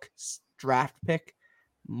Cook draft pick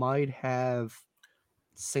might have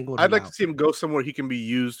singled him I'd like out. to see him go somewhere he can be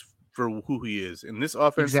used for who he is. In this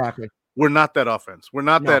offense, exactly. We're not that offense. We're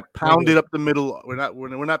not that pounded up the middle. We're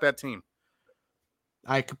not that team.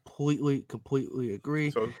 I completely agree.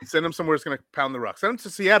 So send him somewhere that's going to pound the rock. Send him to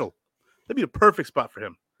Seattle. That'd be a perfect spot for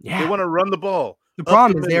him. Yeah. They want to run the ball. The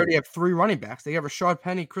problem is they already have 3 running backs. They have Rashad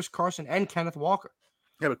Penny, Chris Carson, and Kenneth Walker.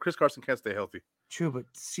 Yeah, but Chris Carson can't stay healthy. True, but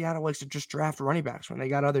Seattle likes to just draft running backs when they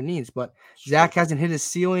got other needs. But Zach hasn't hit his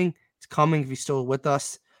ceiling. It's coming if he's still with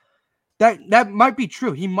us. That might be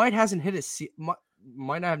true. He might not have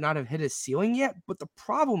hit his ceiling yet. But the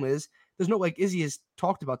problem is there's no, like Izzy has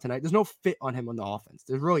talked about tonight, there's no fit on him on the offense.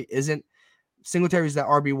 There really isn't. Singletary's that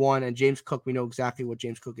RB1, and James Cook, we know exactly what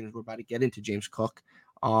James Cook is. We're about to get into James Cook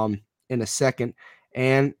in a second.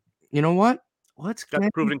 And you know what? Got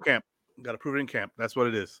to prove it in camp. Got to prove it in camp. That's what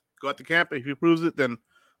it is. Go out to camp. If he proves it, then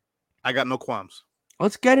I got no qualms.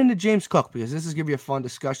 Let's get into James Cook because this is going to be a fun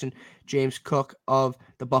discussion. James Cook of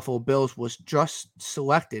the Buffalo Bills was just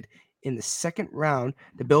selected in the 2nd round.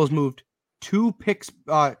 The Bills moved 2 picks,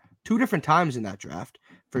 2 different times in that draft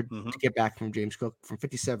to get back from James Cook, from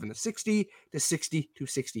 57 to 60 to 60 to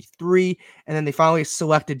 63. And then they finally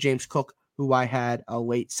selected James Cook, who I had a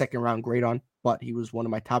late 2nd round grade on, but he was one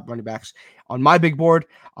of my top running backs on my big board.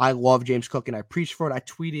 I love James Cook, and I preached for it. I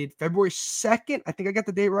tweeted February 2nd, I think I got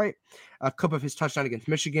the date right, a clip of his touchdown against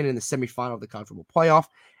Michigan in the semifinal of the college football playoff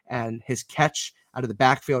and his catch out of the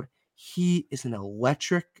backfield. He is an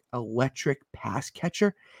electric pass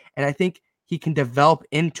catcher, and I think he can develop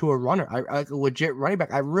into a runner, a legit running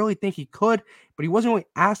back. I really think he could, but he wasn't really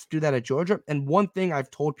asked to do that at Georgia. And one thing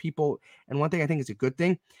I've told people, and one thing I think is a good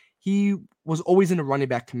thing, he was always in the running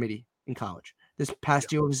back committee in college. This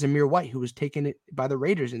past year was Zamir White, who was taken it by the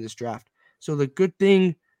Raiders in this draft. So the good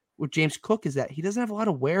thing with James Cook is that he doesn't have a lot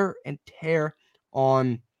of wear and tear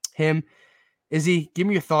on him. Izzy, give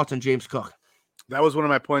me your thoughts on James Cook. That was one of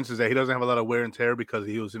my points, is that he doesn't have a lot of wear and tear because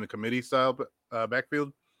he was in a committee style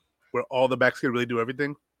backfield where all the backs can really do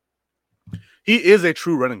everything. He is a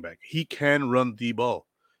true running back. He can run the ball,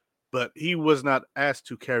 but he was not asked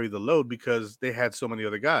to carry the load because they had so many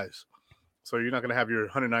other guys. So you're not going to have your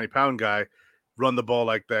 190-pound guy run the ball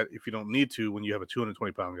like that if you don't need to when you have a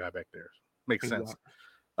 220-pound guy back there. Makes sense.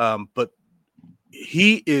 But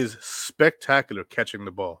he is spectacular catching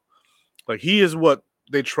the ball. Like, he is what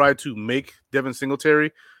they tried to make Devin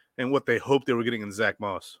Singletary and what they hoped they were getting in Zach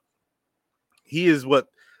Moss. He is what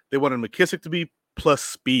they wanted McKissick to be, plus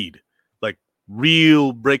speed. Like,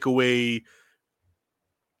 real breakaway,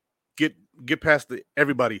 get past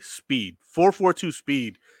everybody speed. 4.42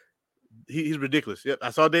 speed. He's ridiculous. Yep, I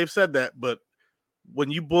saw Dave said that, but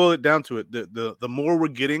when you boil it down to it, the more we're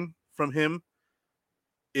getting from him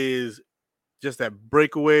is just that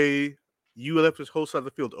breakaway. You left his whole side of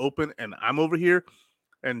the field open, and I'm over here,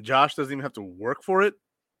 and Josh doesn't even have to work for it.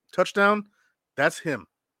 Touchdown, that's him.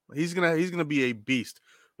 He's gonna be a beast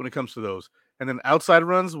when it comes to those. And then outside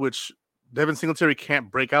runs, which Devin Singletary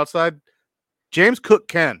can't break outside, James Cook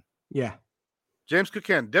can. Yeah, James Cook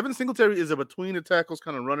can. Devin Singletary is a between the tackles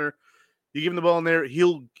kind of runner. You give him the ball in there,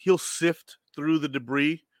 he'll sift through the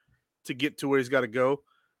debris to get to where he's got to go.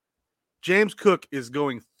 James Cook is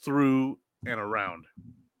going through and around.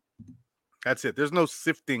 That's it. There's no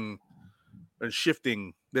sifting and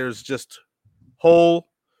shifting. There's just hole,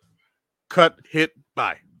 cut, hit,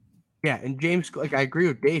 bye. Yeah, and James, like, I agree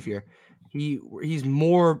with Dave here. He's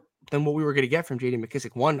more than what we were going to get from J.D.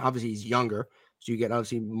 McKissick. One, obviously he's younger, so you get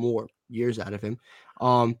obviously more years out of him.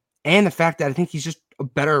 And the fact that I think he's just a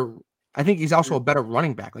better. I think he's also a better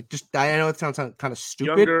running back. Like, just, I know it sounds kind of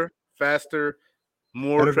stupid. Younger, faster,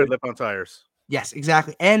 more tread left on tires. Yes,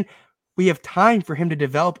 exactly. And we have time for him to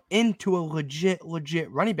develop into a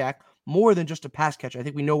legit running back more than just a pass catcher. I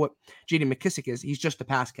think we know what J.D. McKissick is. He's just a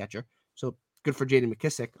pass catcher. So good for J.D.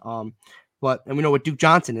 McKissick. And we know what Duke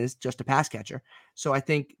Johnson is, just a pass catcher. So I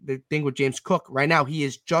think the thing with James Cook right now, he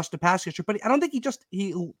is just a pass catcher, but I don't think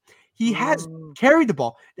he has carried the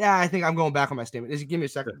ball. Yeah, I think I'm going back on my statement. Give me a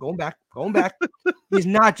second. Going back. He's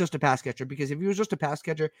not just a pass catcher, because if he was just a pass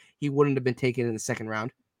catcher, he wouldn't have been taken in the second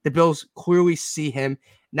round. The Bills clearly see him,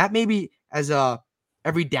 not maybe as a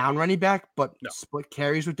every down running back, but split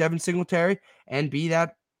carries with Devin Singletary and be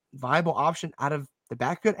that viable option out of the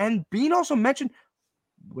backfield. And being also mentioned,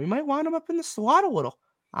 we might wind him up in the slot a little.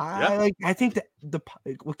 I think that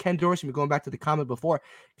with Ken Dorsey, we're going back to the comment before,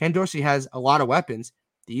 Ken Dorsey has a lot of weapons.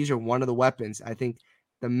 These are one of the weapons. I think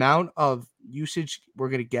the amount of usage we're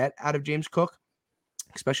going to get out of James Cook,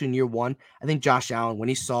 especially in year one, I think Josh Allen, when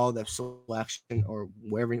he saw the selection or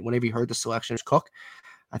whenever he heard the selection was Cook,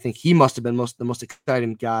 I think he must have been the most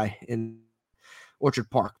exciting guy in Orchard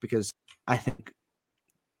Park, because I think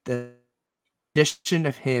the addition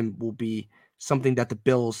of him will be something that the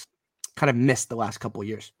Bills kind of missed the last couple of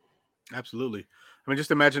years. Absolutely. I mean,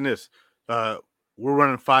 just imagine this. We're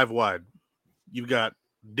running 5 wide. You've got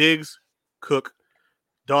Diggs, Cook,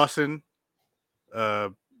 Dawson,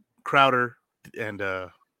 Crowder, and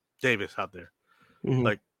Davis out there. Mm-hmm.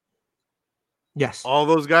 Like, yes, all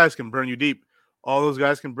those guys can burn you deep. All those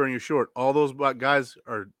guys can burn you short. All those guys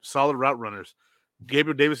are solid route runners.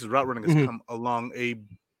 Gabriel Davis's route running has come along a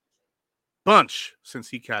bunch since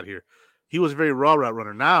he got here. He was a very raw route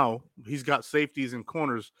runner. Now he's got safeties and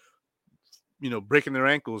corners, breaking their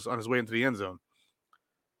ankles on his way into the end zone.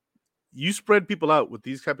 You spread people out with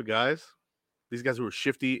these type of guys, these guys who are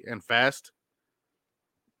shifty and fast,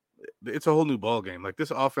 it's a whole new ball game. Like,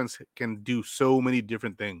 this offense can do so many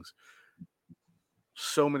different things.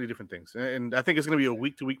 So many different things. And I think it's going to be a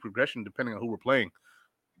week-to-week progression depending on who we're playing.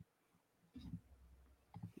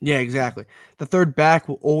 Yeah, exactly. The third back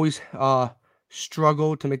will always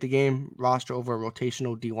struggle to make the game roster over a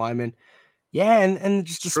rotational D lineman. Yeah, and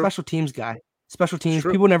just a special teams guy. Special teams,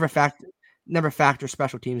 people never factor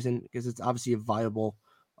special teams in, because it's obviously a viable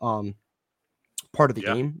part of the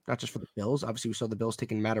game, not just for the Bills. Obviously, we saw the Bills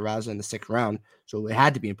taking Matarazza in the 6th round, so it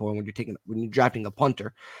had to be important when you're drafting a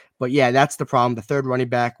punter. But yeah, that's the problem. The third running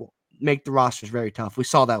back will make the rosters very tough. We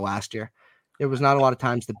saw that last year. There was not a lot of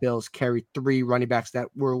times the Bills carried 3 running backs that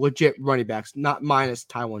were legit running backs, not minus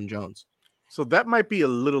Tywan Jones. So that might be a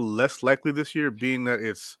little less likely this year, being that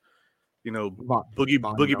it's Boogie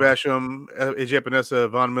Basham, AJ Epinesa,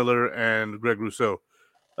 Von Miller, and Greg Rousseau.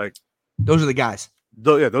 Like, those are the guys.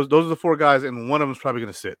 Those are the 4 guys, and one of them is probably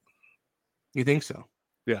going to sit. You think so?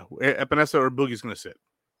 Yeah, Epinesa or Boogie's going to sit.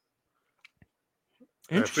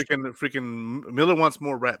 Freaking Miller wants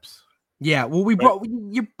more reps. Yeah, well,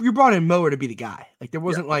 you brought in Miller to be the guy. Like there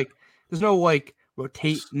wasn't there's no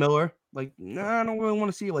rotate Miller. Like, nah, I don't really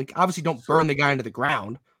want to see obviously don't burn the guy into the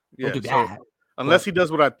ground. Don't do So that. unless he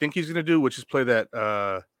does what I think he's gonna do, which is play that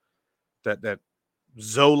that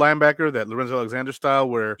Zoe linebacker, that Lorenzo Alexander style,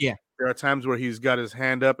 where there are times where he's got his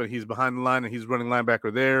hand up and he's behind the line and he's running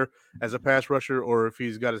linebacker there as a pass rusher, or if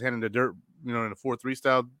he's got his hand in the dirt, in a 4-3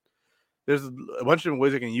 style. There's a bunch of different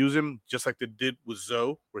ways they can use him, just like they did with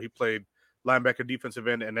Zoe, where he played linebacker, defensive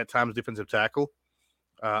end, and at times defensive tackle.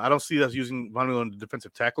 I don't see us using Von Miller in the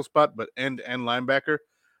defensive tackle spot, but end and linebacker,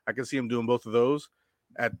 I can see him doing both of those.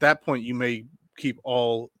 At that point, you may keep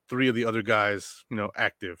all three of the other guys,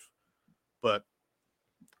 active. But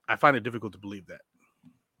I find it difficult to believe that.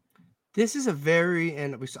 This is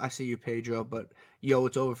I see you, Pedro, but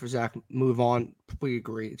it's over for Zach. Move on. We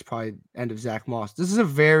agree. It's probably end of Zach Moss. This is a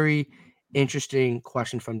very interesting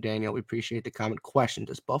question from Daniel. We appreciate the comment. Question: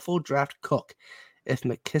 does Buffalo draft Cook if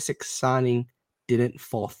McKissick's signing didn't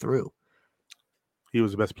fall through? He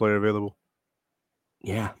was the best player available.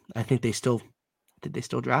 Yeah, I think they still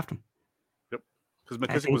draft him. Yep, because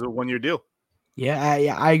McKissick was a 1-year deal. Yeah,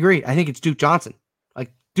 I agree. I think it's Duke Johnson.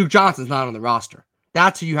 Duke Johnson's not on the roster.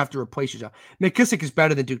 That's who you have to replace yourself. McKissick is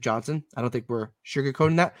better than Duke Johnson. I don't think we're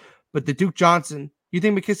sugarcoating that. But the Duke Johnson, you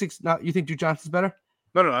think McKissick's not? You think Duke Johnson's better?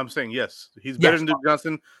 No, I'm saying yes. He's better than Duke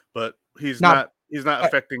Johnson, but he's not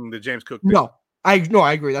affecting the James Cook thing. No, I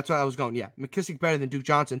agree. That's what I was going. Yeah, McKissick better than Duke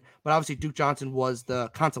Johnson, but obviously Duke Johnson was the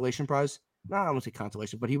consolation prize. No, I won't say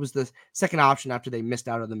consolation, but he was the second option after they missed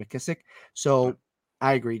out on the McKissick. So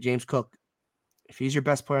I agree. James Cook, if he's your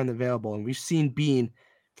best player in the available, and we've seen Bean,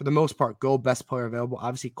 for the most part, go best player available.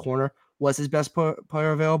 Obviously, corner was his best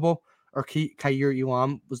player available, or Kaiir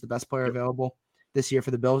Elam was the best player available this year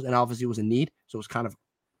for the Bills, and obviously it was a need. So it was kind of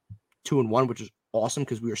 2-1, which is awesome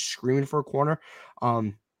because we were screaming for a corner.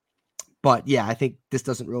 But yeah, I think this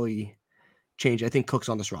doesn't really change. I think Cook's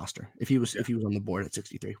on this roster if he was on the board at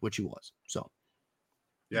 63, which he was. So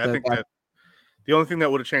yeah, I think that the only thing that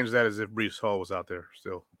would have changed that is if Breece Hall was out there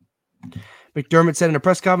still. McDermott said in a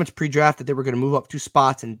press conference pre-draft that they were going to move up 2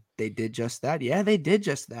 spots, and they did just that. Yeah, they did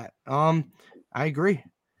just that. I agree.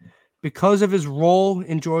 Because of his role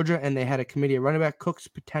in Georgia, and they had a committee at running back, Cook's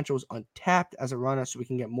potential is untapped as a runner, so we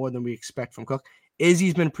can get more than we expect from Cook.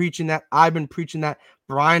 Izzy's been preaching that. I've been preaching that.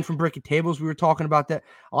 Brian from Bricky Tables, we were talking about that.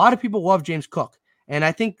 A lot of people love James Cook, and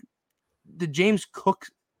I think the James Cook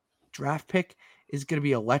draft pick is going to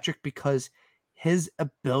be electric because his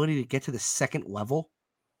ability to get to the second level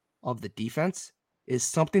of the defense is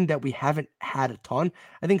something that we haven't had a ton.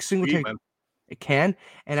 I think Singletary it can,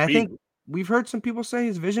 and I think we've heard some people say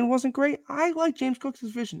his vision wasn't great. I like James Cook's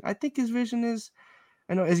vision. I think his vision is.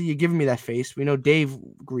 I know, Izzy, you're giving me that face. We know Dave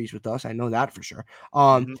agrees with us. I know that for sure.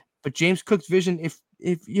 But James Cook's vision,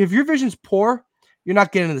 if your vision's poor, you're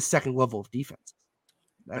not getting to the second level of defense.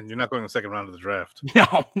 And you're not going to the second round of the draft.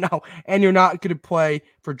 No. And you're not going to play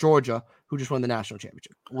for Georgia, who just won the national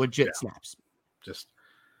championship. Legit snaps.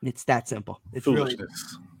 It's that simple. It's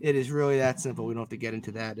foolishness. It is really that simple. We don't have to get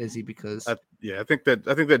into that, Izzy, because I think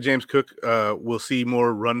that James Cook will see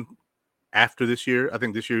more run after this year. I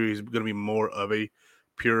think this year he's going to be more of a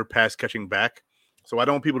pure pass catching back. So I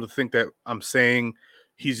don't want people to think that I'm saying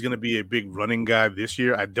he's going to be a big running guy this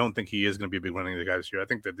year. I don't think he is going to be a big running guy this year. I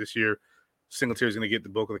think that this year Singletary is going to get the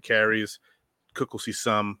bulk of the carries. Cook will see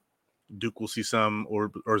some. Duke will see some,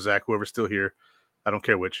 or Zach, whoever's still here. I don't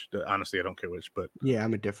care which. Honestly, I don't care which. But yeah,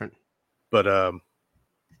 I'm indifferent. But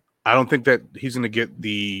I don't think that he's going to get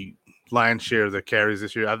the lion's share of the carries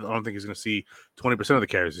this year. I don't think he's going to see 20% of the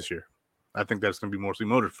carries this year. I think that's going to be mostly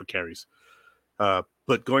motivated for carries.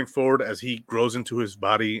 But going forward, as he grows into his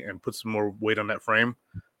body and puts some more weight on that frame,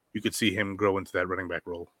 you could see him grow into that running back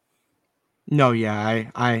role. No,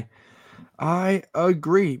 yeah, I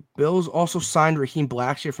agree. Bills also signed Raheem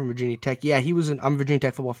Blackshear from Virginia Tech. Yeah, I'm a Virginia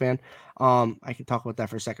Tech football fan. I can talk about that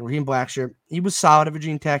for a second. Raheem Blackshear, he was solid at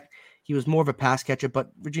Virginia Tech. He was more of a pass catcher,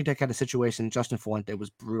 but Virginia Tech had a situation. Justin Fuente was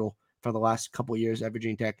brutal for the last couple of years at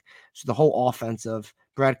Virginia Tech. So the whole offense of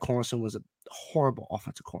Brad Corson was a horrible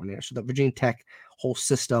offensive coordinator. So the Virginia Tech whole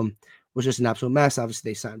system was just an absolute mess.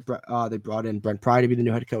 Obviously, they brought in Brent Pry to be the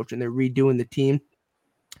new head coach, and they're redoing the team.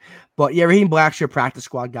 But yeah, Raheem Blackshear, practice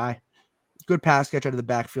squad guy. Good pass catch out of the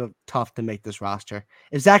backfield. Tough to make this roster.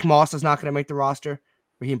 If Zach Moss is not going to make the roster,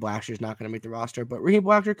 Raheem Blackshear is not going to make the roster. But Raheem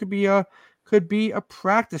Blackshear could be a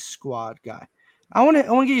practice squad guy. I want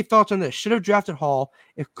to get your thoughts on this. Should have drafted Hall.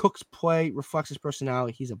 If Cook's play reflects his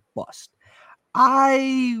personality, he's a bust.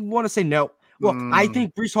 I want to say no. Look, I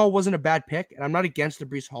think Breece Hall wasn't a bad pick, and I'm not against the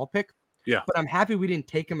Breece Hall pick. Yeah. But I'm happy we didn't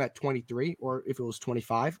take him at 23, or if it was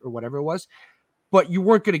 25 or whatever it was. but you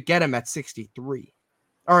weren't going to get him at 63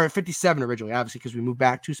 or 57 originally, obviously, because we moved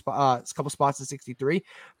back a couple spots to 63.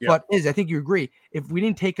 Yeah. But I think you agree, if we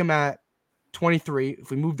didn't take him at 23,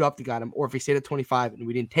 if we moved up to got him, or if we stayed at 25 and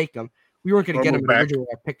we didn't take him, we weren't going to get him originally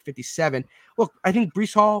at pick 57. Look, I think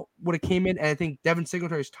Breece Hall would have came in, and I think Devin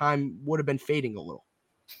Singletary's time would have been fading a little.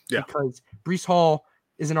 Yeah. Because Breece Hall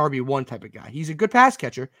is an RB1 type of guy. He's a good pass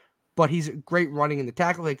catcher, but he's great running in the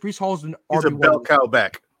tackle. Like Breece Hall is an RB1. He's a bell cow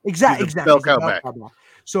back. Exactly. Bell cow back.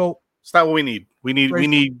 So it's not what we need. We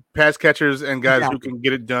need pass catchers and guys who can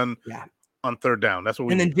get it done on third down. That's what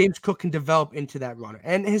we need. And then James Cook can develop into that runner.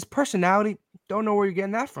 And his personality, don't know where you're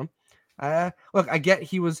getting that from. Look, I get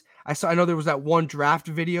I know there was that one draft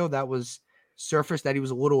video that was surfaced that he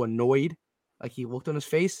was a little annoyed. Like he looked on his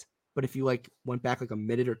face. But if you went back a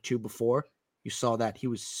minute or two before, you saw that he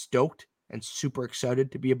was stoked and super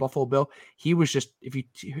excited to be a Buffalo Bill. He was just, if you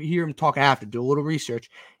hear him talk after, do a little research,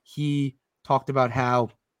 he talked about how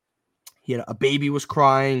he had a baby was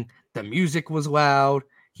crying, the music was loud,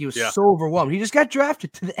 he was so overwhelmed. He just got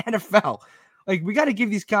drafted to the NFL. Like, we got to give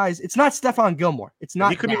these guys, it's not Stephon Gilmore. It's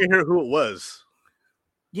not. He couldn't even hear who it was.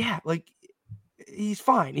 Yeah, he's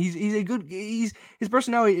fine. He's a good. His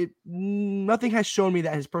personality. Nothing has shown me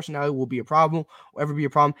that his personality will be a problem or ever be a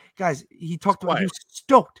problem. Guys, he talked about he was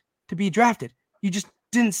stoked to be drafted. You just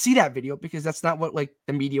didn't see that video because that's not what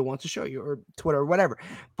the media wants to show you, or Twitter or whatever.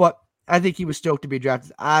 But I think he was stoked to be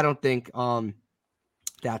drafted. I don't think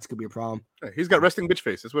that's gonna be a problem. He's got resting bitch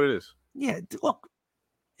face. That's what it is. Yeah, look,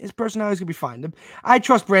 his personality is gonna be fine. I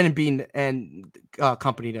trust Brandon Beane and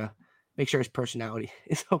company to make sure his personality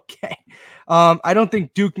is okay. I don't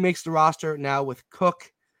think Duke makes the roster now with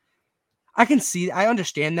Cook. I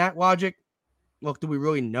understand that logic. Look, do we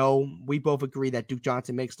really know? We both agree that Duke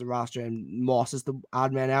Johnson makes the roster and Moss is the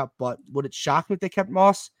odd man out. But would it shock me if they kept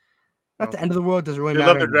Moss? Not the end of the world. Doesn't really matter.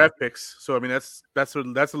 They love their draft picks. So, I mean, that's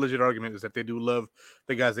a legit argument, is that they do love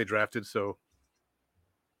the guys they drafted. So,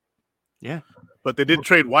 yeah. But they did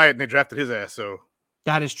trade Wyatt and they drafted his ass. So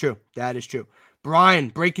that is true. Brian,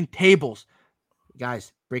 breaking tables.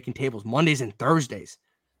 Guys, breaking tables Mondays and Thursdays.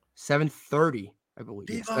 7:30, I believe.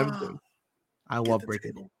 7:30. I love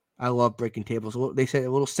breaking tables. I love breaking tables. They say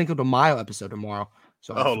a little Cinco de Mayo episode tomorrow.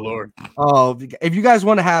 So Lord. Oh, if you guys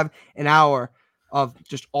want to have an hour of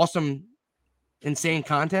just awesome, insane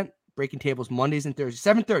content, breaking tables Mondays and Thursdays.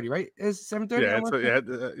 7:30, right? Is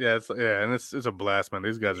 7:30? Yeah, and it's a blast, man.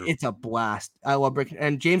 These guys are. It's a blast. I love breaking.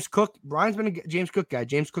 And James Cook. Brian's been a James Cook guy.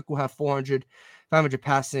 James Cook will have 400, 500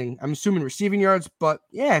 passing. I'm assuming receiving yards, but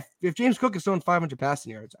yeah, if James Cook is throwing 500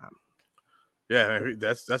 passing yards,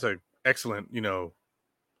 that's a excellent,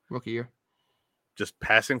 rookie year. Just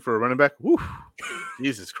passing for a running back. Woo,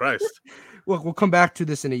 Jesus Christ. Look, we'll come back to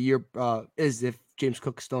this in a year. Is if James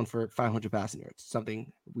Cook is throwing for 500 passing yards,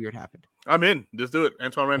 something weird happened. I'm in. Just do it,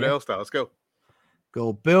 Antoine Randall style. Let's go.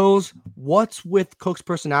 Go Bills. What's with Cook's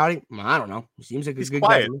personality? I don't know. He seems like a good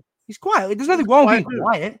guy. He's quiet. There's nothing wrong with being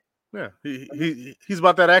quiet. Yeah, he's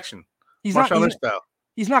about that action. He's not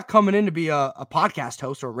coming in to be a podcast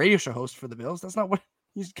host or a radio show host for the Bills. That's not what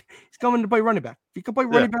he's coming to play running back. If he could play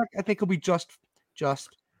running back, I think he'll be just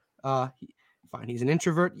fine. He's an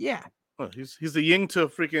introvert. Yeah. Well, he's the yin to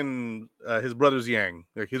freaking his brother's yang.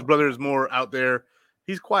 Like, his brother is more out there.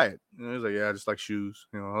 He's quiet. He's like, I just like shoes.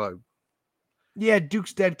 Yeah,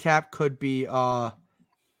 Duke's dead cap could be a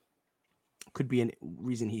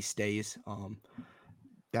reason he stays.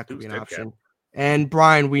 That could be an option. Cap. And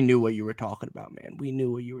Brian, we knew what you were talking about, man. We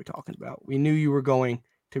knew what you were talking about. We knew you were going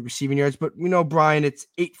to receiving yards, but Brian, it's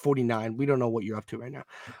 8:49. We don't know what you're up to right now.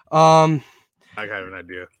 I have an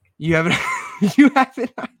idea. You have an you have an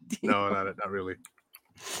idea? No, not really.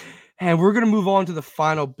 And we're gonna move on to the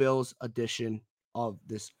final Bills edition of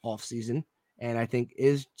this offseason. And I think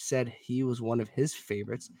Iz said he was one of his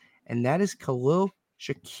favorites, and that is Khalil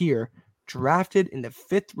Shakir, drafted in the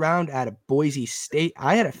 5th round out of Boise State.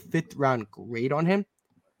 I had a 5th round grade on him.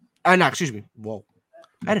 No, excuse me. Whoa.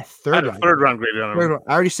 I had a third round grade on him.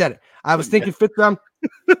 I already said it. I was thinking 5th round.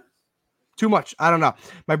 Too much. I don't know.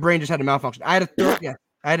 My brain just had a malfunction. I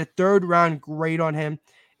had a third round grade on him.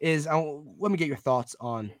 Let me get your thoughts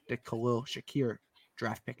on the Khalil Shakir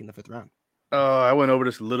draft pick in the 5th round. I went over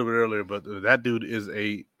this a little bit earlier, but that dude is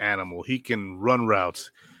a animal. He can run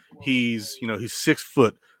routes. He's 6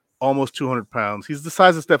 foot, almost 200 pounds. He's the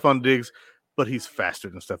size of Stephon Diggs, but he's faster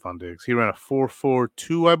than Stephon Diggs. He ran a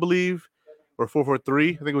 4.42, I believe, or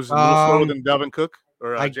 4.43. I think it was a little slower than Dalvin Cook.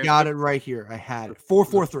 I got it right here. I had it.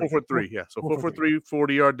 4.43. 4.43, yeah. So 4.43,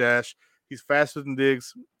 40-yard dash. He's faster than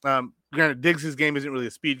Diggs. Granted, Diggs' game isn't really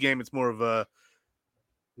a speed game. It's more of a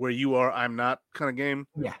where you are, I'm not kind of game.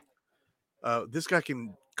 Yeah. This guy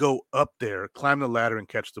can go up there, climb the ladder, and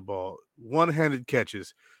catch the ball. One-handed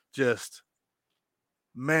catches. Just,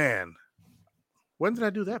 man. When did I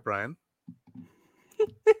do that, Brian?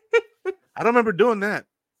 I don't remember doing that.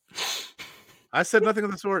 I said nothing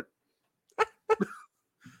of the sort.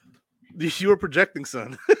 You were projecting,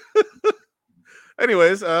 son.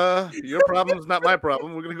 Anyways, your problem is not my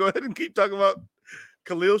problem. We're going to go ahead and keep talking about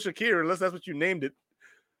Khalil Shakir, unless that's what you named it.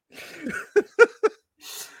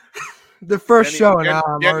 The first show, and I'm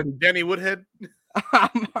already... Danny Woodhead?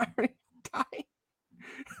 I'm already dying.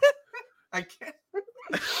 I can't.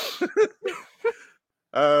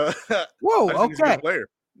 Whoa, okay. Player.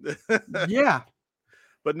 Yeah.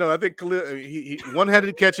 But no, I think Khalil, he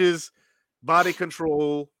one-handed catches, body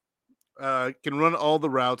control, can run all the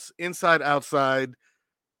routes, inside, outside,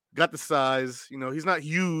 got the size. He's not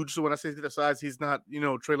huge. So when I say the size, he's not,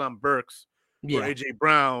 Treylon Burks or A.J.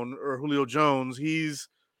 Brown or Julio Jones. He's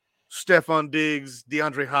Stephon Diggs,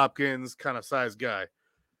 DeAndre Hopkins kind of size guy.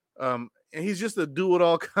 And he's just a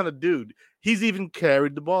do-it-all kind of dude. He's even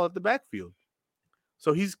carried the ball at the backfield.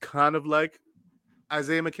 So he's kind of like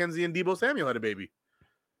Isaiah McKenzie and Deebo Samuel had a baby.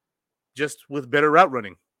 Just with better route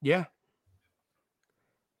running. Yeah.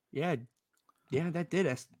 Yeah, that did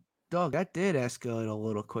escalate a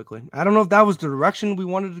little quickly. I don't know if that was the direction we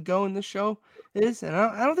wanted to go in this show and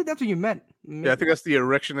I don't think that's what you meant. Yeah, I think that's the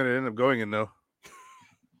direction that it ended up going in, though.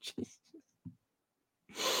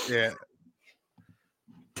 Yeah.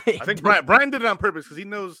 I think Brian did it on purpose because he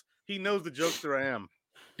knows the jokester I am.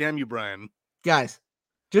 Damn you, Brian. Guys,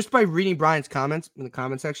 just by reading Brian's comments in the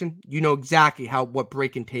comment section, you know exactly what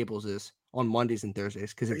Breaking Tables is on Mondays and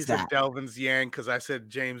Thursdays because it's that. Dalvin's Yang because I said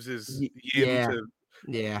James is yeah.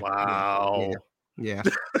 Wow. Yeah.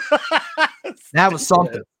 That was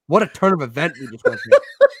something. What a turn of event we just went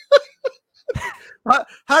through.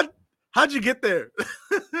 How'd you get there?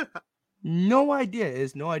 No idea.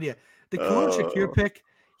 The Khalil Shakir pick,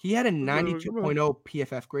 he had a 92.0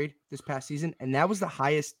 PFF grade this past season, and that was the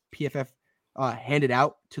highest PFF handed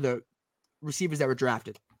out to the receivers that were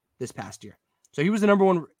drafted this past year. So he was the number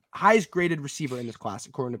one highest graded receiver in this class,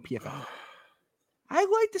 according to PFF. I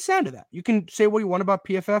like the sound of that. You can say what you want about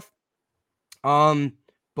PFF,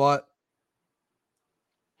 but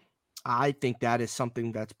I think that is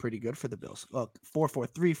something that's pretty good for the Bills. Look,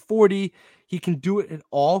 4.43 40. He can do it at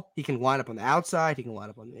all. He can line up on the outside. He can line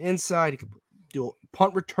up on the inside. He can do a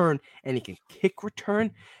punt return, and he can kick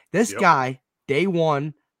return. This guy, day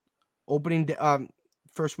one, opening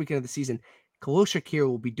first weekend of the season, Khalil Shakir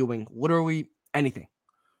will be doing literally anything.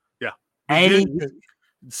 Yeah. Anything.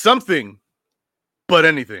 Something, but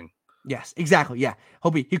anything. Yes, exactly. Yeah.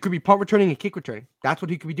 He could be punt returning and kick returning. That's what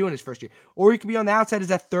he could be doing his first year. Or he could be on the outside as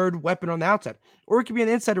that third weapon on the outside. Or he could be on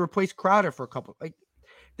the inside to replace Crowder for a couple. Like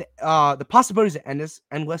the possibilities are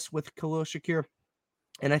endless with Khalil Shakir.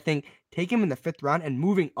 And I think take him in the 5th round and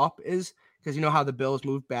moving up is because you know how the Bills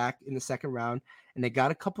moved back in the 2nd round and they got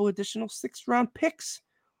a couple additional 6th round picks,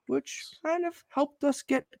 which kind of helped us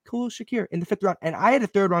get Khalil Shakir in the 5th round. And I had a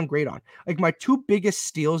 3rd round grade on. Like my 2 biggest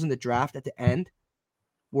steals in the draft at the end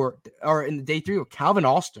in the day 3 were Calvin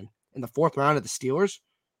Austin in the 4th round of the Steelers,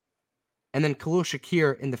 and then Khalil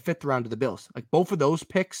Shakir in the 5th round of the Bills. Like both of those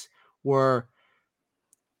picks were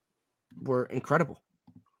incredible.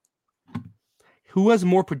 Who has a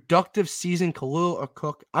more productive season, Khalil or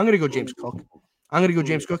Cook? I'm gonna go James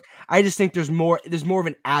Cook. I just think there's more of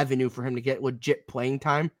an avenue for him to get legit playing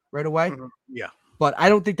time right away. Yeah, but I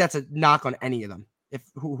don't think that's a knock on any of them. If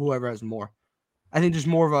whoever has more. I think there's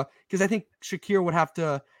more of because I think Shakir would have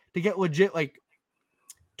to get legit like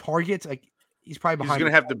targets. Like he's probably behind. He's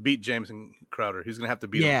gonna have to beat Jameson Crowder. He's gonna have to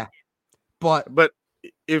beat him. Yeah, but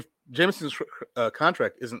if Jameson's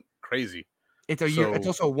contract isn't crazy, it's a year. It's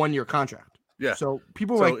also a 1-year contract. Yeah. So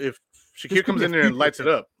people so if Shakir comes in there and lights it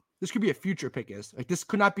up, this could be a future pick. This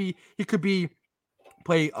could not be. He could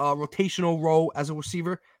play a rotational role as a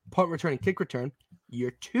receiver, punt return and kick return.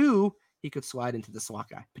 Year 2. He could slide into the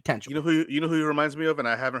slot guy potential. You know who he reminds me of, and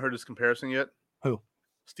I haven't heard this comparison yet. Who?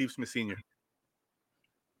 Steve Smith Sr.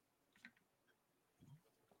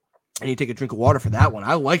 I need to take a drink of water for that one.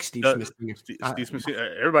 I like Steve Smith Sr. Steve Smith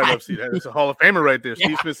Sr. Everybody loves Steve. It's a Hall of Famer right there.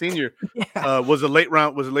 Steve Smith Sr. Was a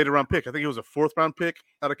later round pick. I think it was a 4th round pick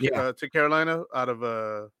out of to Carolina. Out of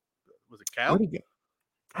was it Cal?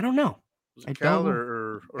 I don't know. Was it Cal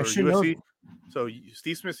or USC? So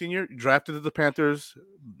Steve Smith Sr. drafted to the Panthers,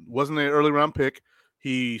 wasn't an early round pick.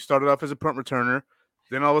 He started off as a punt returner.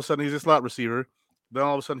 Then all of a sudden he's a slot receiver. Then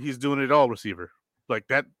all of a sudden he's doing it all receiver. Like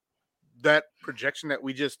that projection that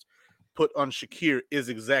we just put on Shakir is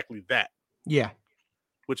exactly that. Yeah.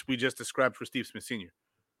 Which we just described for Steve Smith Sr.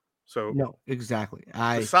 So no, exactly.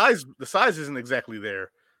 The size isn't exactly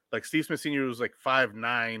there. Like Steve Smith Sr. was like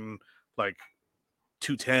 5'9", like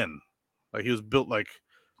 210. Like he was built like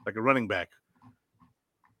a running back.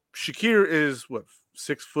 Shakir is what,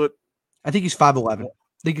 6 foot? I think he's 5'11". I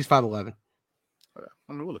think he's 5'11".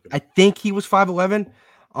 I mean, we'll look at it. I think he was 5'11".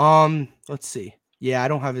 Let's see. Yeah, I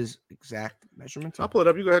don't have his exact measurements. I'll pull it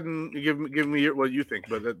up. You go ahead and give me what you think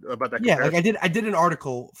about that. Yeah, like I did an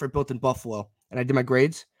article for Built in Buffalo, and I did my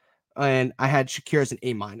grades, and I had Shakir as an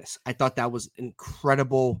A-. I thought that was an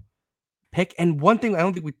incredible pick. And one thing I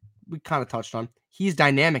don't think we kind of touched on, he's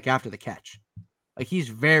dynamic after the catch. Like, he's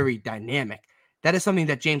very dynamic. That is something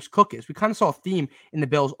that James Cook is. We kind of saw a theme in the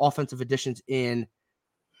Bills' offensive additions in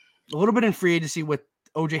a little bit in free agency with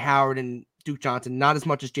O.J. Howard and Duke Johnson, not as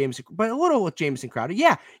much as Jameson, but a little with Jamison Crowder.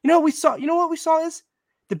 Yeah, you know what we saw is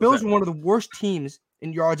the Bills were one of the worst teams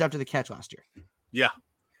in yards after the catch last year. Yeah.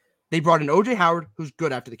 They brought in O.J. Howard, who's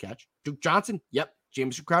good after the catch. Duke Johnson, yep.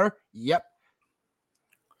 Jamison Crowder, yep.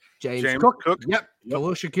 James Cook, yep.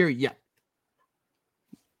 Khalil Shakir, yep.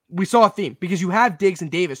 We saw a theme because you have Diggs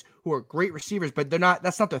and Davis, who are great receivers, but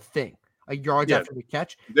that's not their thing. Like yards after the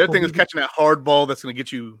catch. Their thing is catching that hard ball that's going to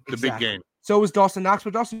get you the big game. So was Dawson Knox,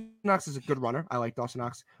 but Dawson Knox is a good runner. I like Dawson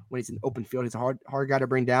Knox when he's in open field. He's a hard guy to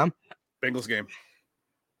bring down. Bengals game.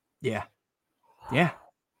 Yeah. That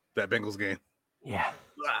Bengals game. Yeah.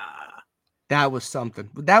 That was something.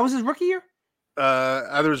 That was his rookie year?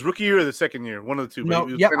 Either his rookie year or the second year. One of the two. No,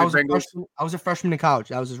 I was a freshman in college.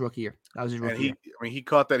 That was his rookie year. He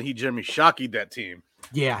caught that. He Jeremy Shockey'd that team.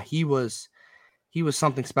 Yeah, he was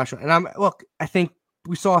something special. And I think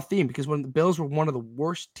we saw a theme because when the Bills were one of the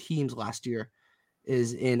worst teams last year,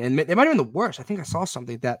 and they might have been the worst. I think I saw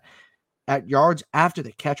something that at yards after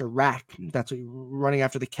the catch, or rack, that's what you're running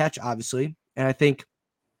after the catch, obviously. And I think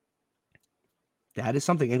that is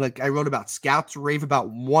something. And like I wrote about, scouts rave about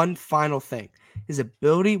one final thing: his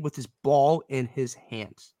ability with his ball in his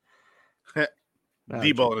hands.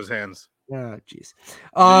 The ball in his hands. Oh, jeez.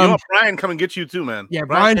 You want Brian come and get you too, man. Yeah,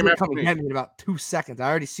 Brian's gonna come and get me in about 2 seconds.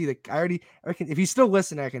 I reckon if he's still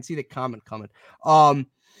listening, I can see the comment coming.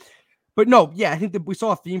 But no, yeah, I think that we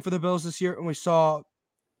saw a theme for the Bills this year, and we saw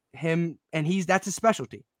him, and that's his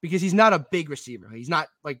specialty because he's not a big receiver. He's not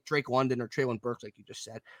like Drake London or Treylon Burks, like you just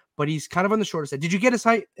said, but he's kind of on the shorter side. Did you get his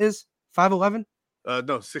height is 5'11"?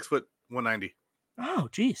 No, 6 foot 190. Oh,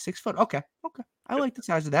 geez, 6 foot. Okay. I like the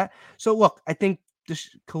size of that. So look, I think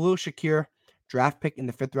this Khalil Shakir draft pick in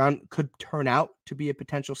the 5th round could turn out to be a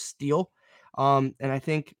potential steal. And I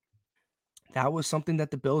think that was something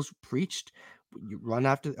that the Bills preached. You run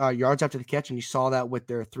after yards after the catch, and you saw that with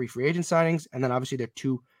their 3 free agent signings, and then obviously their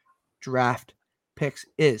 2 draft picks.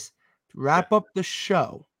 Is to wrap up the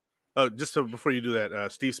show. Oh, just so before you do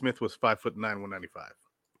that, Steve Smith was 5'9", 195.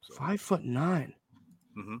 So. 5'9".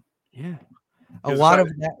 Mm-hmm. Yeah, a lot of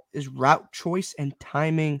that is route choice and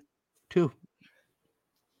timing too.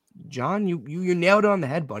 John, you nailed it on the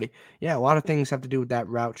head, buddy. Yeah, a lot of things have to do with that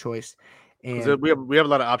route choice. And we have a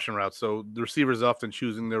lot of option routes, so the receiver is often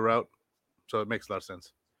choosing their route, so it makes a lot of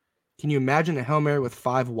sense. Can you imagine a Hail Mary with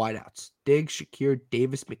 5 wideouts? Diggs, Shakir,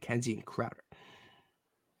 Davis, McKenzie, and Crowder.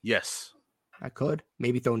 Yes. I could.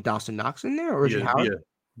 Maybe throwing Dawson Knox in there, or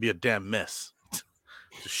be a damn mess.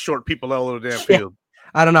 Just short people all over the damn field.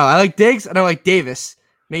 I don't know. I like Diggs. I don't like Davis.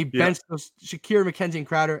 Maybe bench those Shakir, McKenzie, and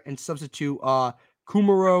Crowder, and substitute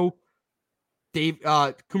Kumaro,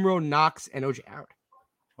 Knox, and O.J. Howard.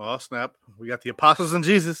 Oh, snap. We got the apostles and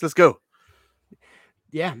Jesus. Let's go.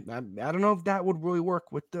 Yeah, I don't know if that would really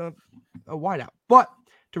work with a wideout. But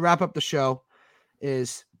to wrap up the show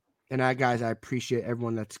guys, I appreciate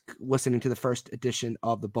everyone that's listening to the first edition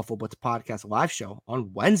of the Buffalo Blitz Podcast live show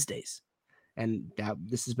on Wednesdays. And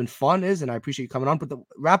this has been fun, and I appreciate you coming on. But to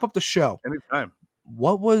wrap up the show, anytime.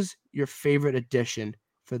 What was your favorite addition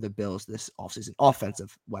for the Bills this offseason?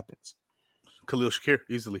 Offensive weapons. Khalil Shakir,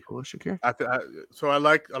 easily. Khalil Shakir. So I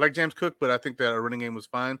like James Cook, but I think that our running game was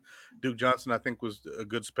fine. Duke Johnson, I think, was a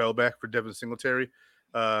good spell back for Devin Singletary.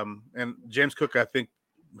 And James Cook, I think,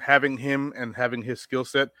 having him and having his skill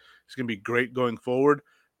set is going to be great going forward.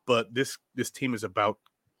 But this team is about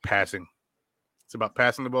passing. It's about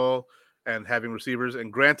passing the ball and having receivers.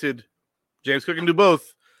 And granted, James Cook can do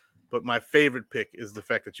both. But my favorite pick is the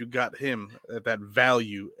fact that you got him at that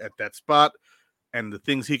value at that spot and the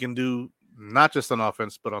things he can do, not just on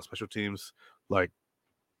offense, but on special teams. Like,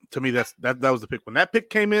 to me, that was the pick. When that pick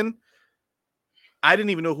came in, I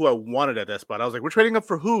didn't even know who I wanted at that spot. I was like, we're trading up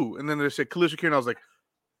for who? And then they said Khalil Shakir, and I was like,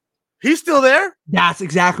 he's still there? That's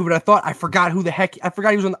exactly what I thought. I forgot who the heck. I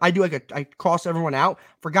forgot he was on. I crossed everyone out.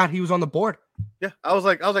 Forgot he was on the board. Yeah, I was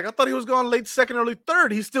like, I thought he was going late second, early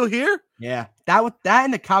third. He's still here? Yeah, that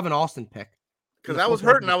and the Calvin Austin pick. because I was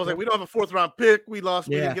hurting. I was like, we don't have a 4th round pick. We lost.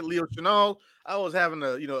 Yeah. We didn't get Leo Chenal. I was having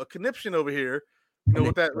a conniption over here.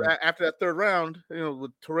 With that after that 3rd round,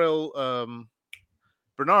 with Terrell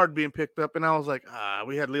Bernard being picked up, and I was like,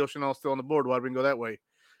 we had Leo Chenal still on the board. Why did we go that way?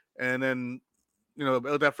 And then,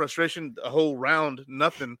 with that frustration, a whole round,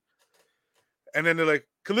 nothing. And then they're like,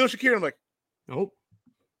 Khalil Shakir. I'm like, nope.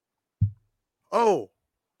 Oh,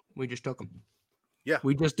 we just took him. Yeah,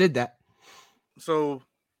 we just did that. So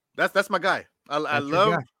that's my guy. I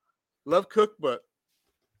love Cook, but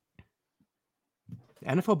the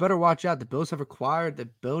NFL better watch out. The Bills have acquired the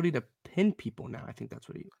ability to pin people now. I think that's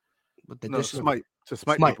what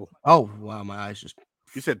smite people. Oh wow, my eyes just.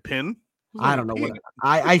 You said pin? I don't know what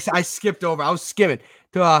I skipped over. I was skimming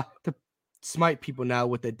to smite people now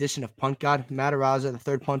with the addition of punt god Matarazza,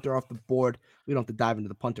 the 3rd punter off the board. We don't have to dive into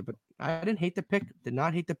the punter, but I didn't hate the pick. Did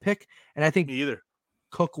not hate the pick, and I think me either.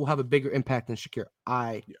 Cook will have a bigger impact than Shakir.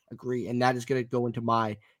 I agree, and that is going to go into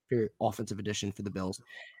my favorite offensive addition for the Bills.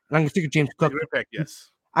 And I'm going to stick with James Cook. Impact,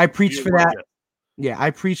 yes. I preached for that. Yeah, I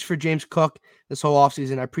preached for James Cook this whole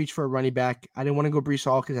offseason. I preached for a running back. I didn't want to go Breece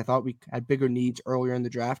Hall because I thought we had bigger needs earlier in the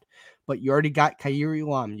draft. But you already got Kaiir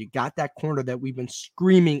Elam. You got that corner that we've been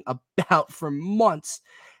screaming about for months.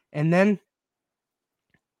 And then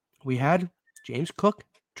we had James Cook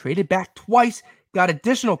traded back twice, got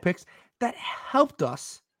additional picks that helped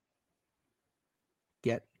us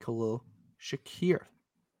get Khalil Shakir.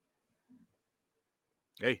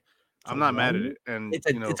 Hey, I'm not mad at it. And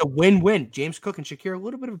it's a win-win. James Cook and Shakir, a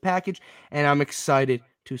little bit of a package, and I'm excited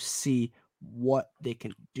to see what they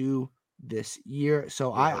can do this year.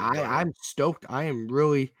 So I'm stoked. I am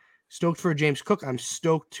really stoked for James Cook. I'm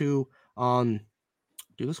stoked to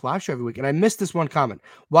do this live show every week. And I missed this one comment.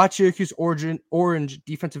 Watch Syracuse Orange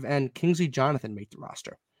defensive end Kingsley Jonathan make the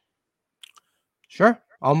roster. Sure.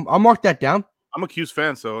 I'll mark that down. I'm a Q's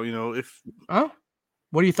fan, so if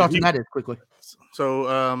what are your thoughts on that is quickly?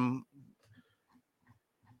 So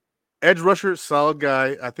edge rusher, solid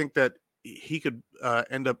guy. I think that he could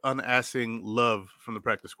end up unassing Love from the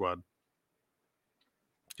practice squad.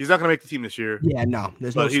 He's not going to make the team this year. Yeah, no.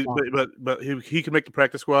 There's but he could make the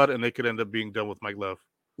practice squad, and they could end up being done with Mike Love.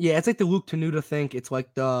 Yeah, it's like the Luke Tenuta thing. It's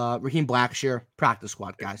like the Raheem Blackshear practice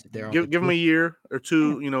squad guys. Give him a year or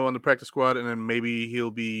two, on the practice squad, and then maybe he'll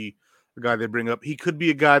be a guy they bring up. He could be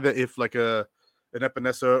a guy that if like an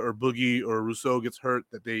Epinesa or Boogie or Rousseau gets hurt,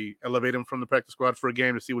 that they elevate him from the practice squad for a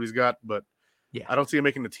game to see what he's got. But yeah, I don't see him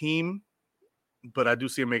making the team, but I do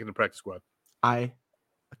see him making the practice squad. I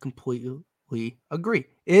completely agree.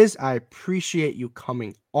 I appreciate you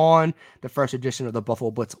coming on the first edition of the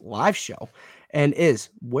Buffalo Blitz live show. And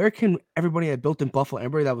where can everybody at Built in Buffalo,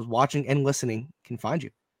 everybody that was watching and listening, can find you?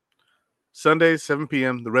 Sundays, 7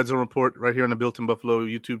 p.m., the Red Zone Report right here on the Built in Buffalo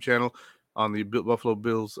YouTube channel, on the Buffalo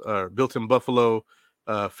Bills, Built in Buffalo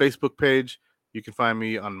Facebook page. You can find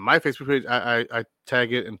me on my Facebook page. I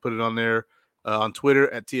tag it and put it on there. On Twitter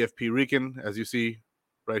at TFP Rican, as you see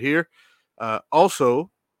right here. Also,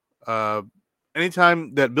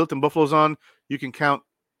 anytime that Built in Buffalo's on, you can count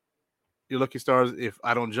your lucky stars if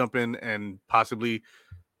I don't jump in and possibly,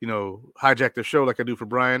 hijack the show like I do for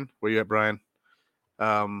Brian. Where you at, Brian?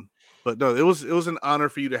 But no, it was an honor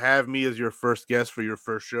for you to have me as your first guest for your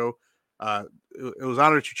first show. It was an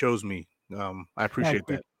honor that you chose me. I appreciate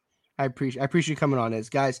that. I appreciate you coming on.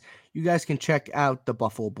 Guys, you guys can check out the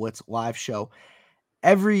Buffalo Blitz live show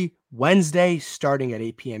every Wednesday starting at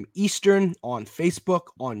 8 p.m. Eastern on Facebook,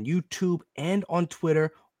 on YouTube, and on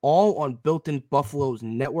Twitter, all on Built in Buffalo's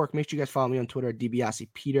network. Make sure you guys follow me on Twitter at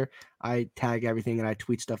DiBiase-Peter. I tag everything and I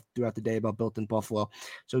tweet stuff throughout the day about Built in Buffalo.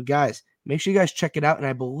 So guys, make sure you guys check it out. And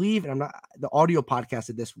I believe, and the audio podcast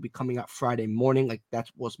of this will be coming out Friday morning. Like that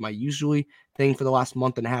was my usually thing for the last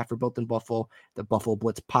month and a half for Built in Buffalo, the Buffalo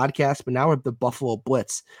Blitz podcast. But now we're the Buffalo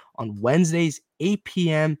Blitz on Wednesdays, 8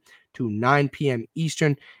 p.m. to 9 p.m.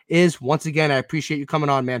 Eastern. Once again, I appreciate you coming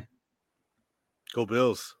on, man. Go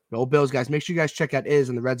Bills. Go Bills, guys. Make sure you guys check out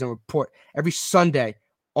on the Red Zone Report every Sunday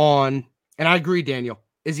and I agree, Daniel.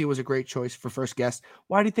 Izzy was a great choice for first guest.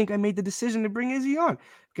 Why do you think I made the decision to bring Izzy on?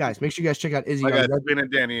 Guys, make sure you guys check out Izzy. I got Ben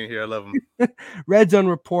and Danny in here. I love them. Red Zone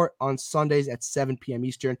Report on Sundays at 7 p.m.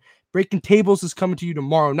 Eastern. Breaking Tables is coming to you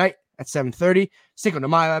tomorrow night at 7:30. Cinco de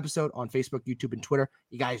Mayo episode on Facebook, YouTube, and Twitter.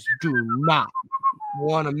 You guys do not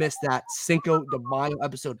want to miss that Cinco de Mayo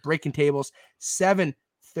episode. Breaking Tables,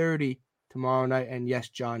 7:30 tomorrow night. And yes,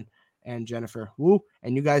 John and Jennifer, woo,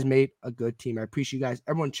 and you guys made a good team. I appreciate you guys,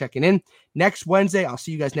 everyone checking in. Next Wednesday, I'll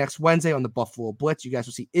see you guys next Wednesday on the Buffalo Blitz. You guys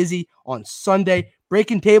will see Izzy on Sunday.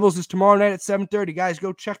 Breaking Tables is tomorrow night at 7:30. Guys,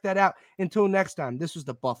 go check that out. Until next time, this was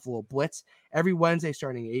the Buffalo Blitz every Wednesday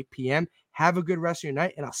starting at 8 p.m. Have a good rest of your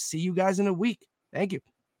night, and I'll see you guys in a week. Thank you.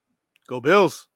 Go Bills.